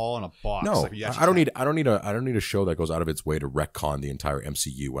like all in a box. No, like you actually I don't can't- need I don't need a show that goes out of its way to retcon the entire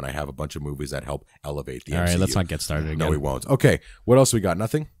MCU when I have a bunch of movies that help elevate the All MCU. right, let's not get started again. No, we won't. Okay, what else we got?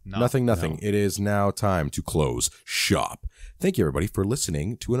 Nothing? No. Nothing. No. It is now time to close shop. Thank you, everybody, for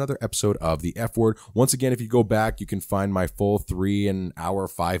listening to another episode of The F Word. Once again, if you go back, you can find my full 3 hour,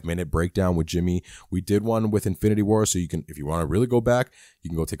 5-minute breakdown with Jimmy. We did one with Infinity War, so you can, if you want to really go back,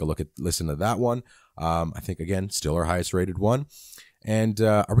 you can go take a listen to that one. I think, again, still our highest rated one. And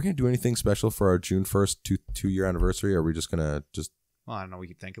are we going to do anything special for our June 1st two-year anniversary? Or are we just going to Well, I don't know. We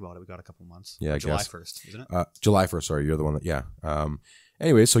can think about it. We got a couple months. Yeah, I July guess. 1st, isn't it? July 1st, sorry, you're the one that, yeah.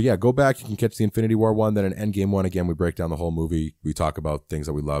 Anyway, so yeah, go back. You can catch the Infinity War one, then an Endgame one. Again, we break down the whole movie. We talk about things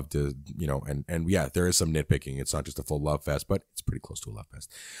that we love to, and yeah, there is some nitpicking. It's not just a full love fest, but it's pretty close to a love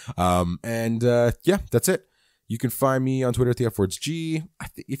fest. Yeah, that's it. You can find me on Twitter at the FWordsG.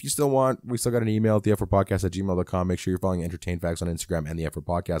 If you still want, we still got an email at thefwordpodcast@gmail.com. Make sure you're following Entertain Facts on Instagram and the F Word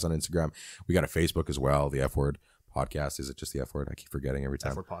Podcast on Instagram. We got a Facebook as well, the F Word Podcast. Is it just the F Word? I keep forgetting every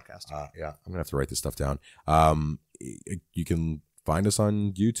time. F-Word Podcast. Yeah, I'm gonna have to write this stuff down. You can find us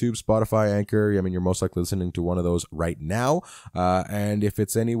on YouTube, Spotify, Anchor. I mean, you're most likely listening to one of those right now. And if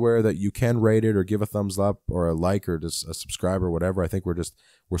it's anywhere that you can rate it or give a thumbs up or a like or just a subscribe or whatever, I think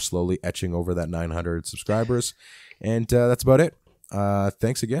we're slowly etching over that 900 subscribers. And that's about it.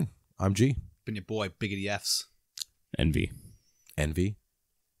 Thanks again. I'm G. Been your boy, Biggity F's. Envy. Envy.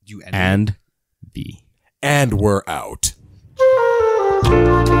 You envy. And V. And we're out.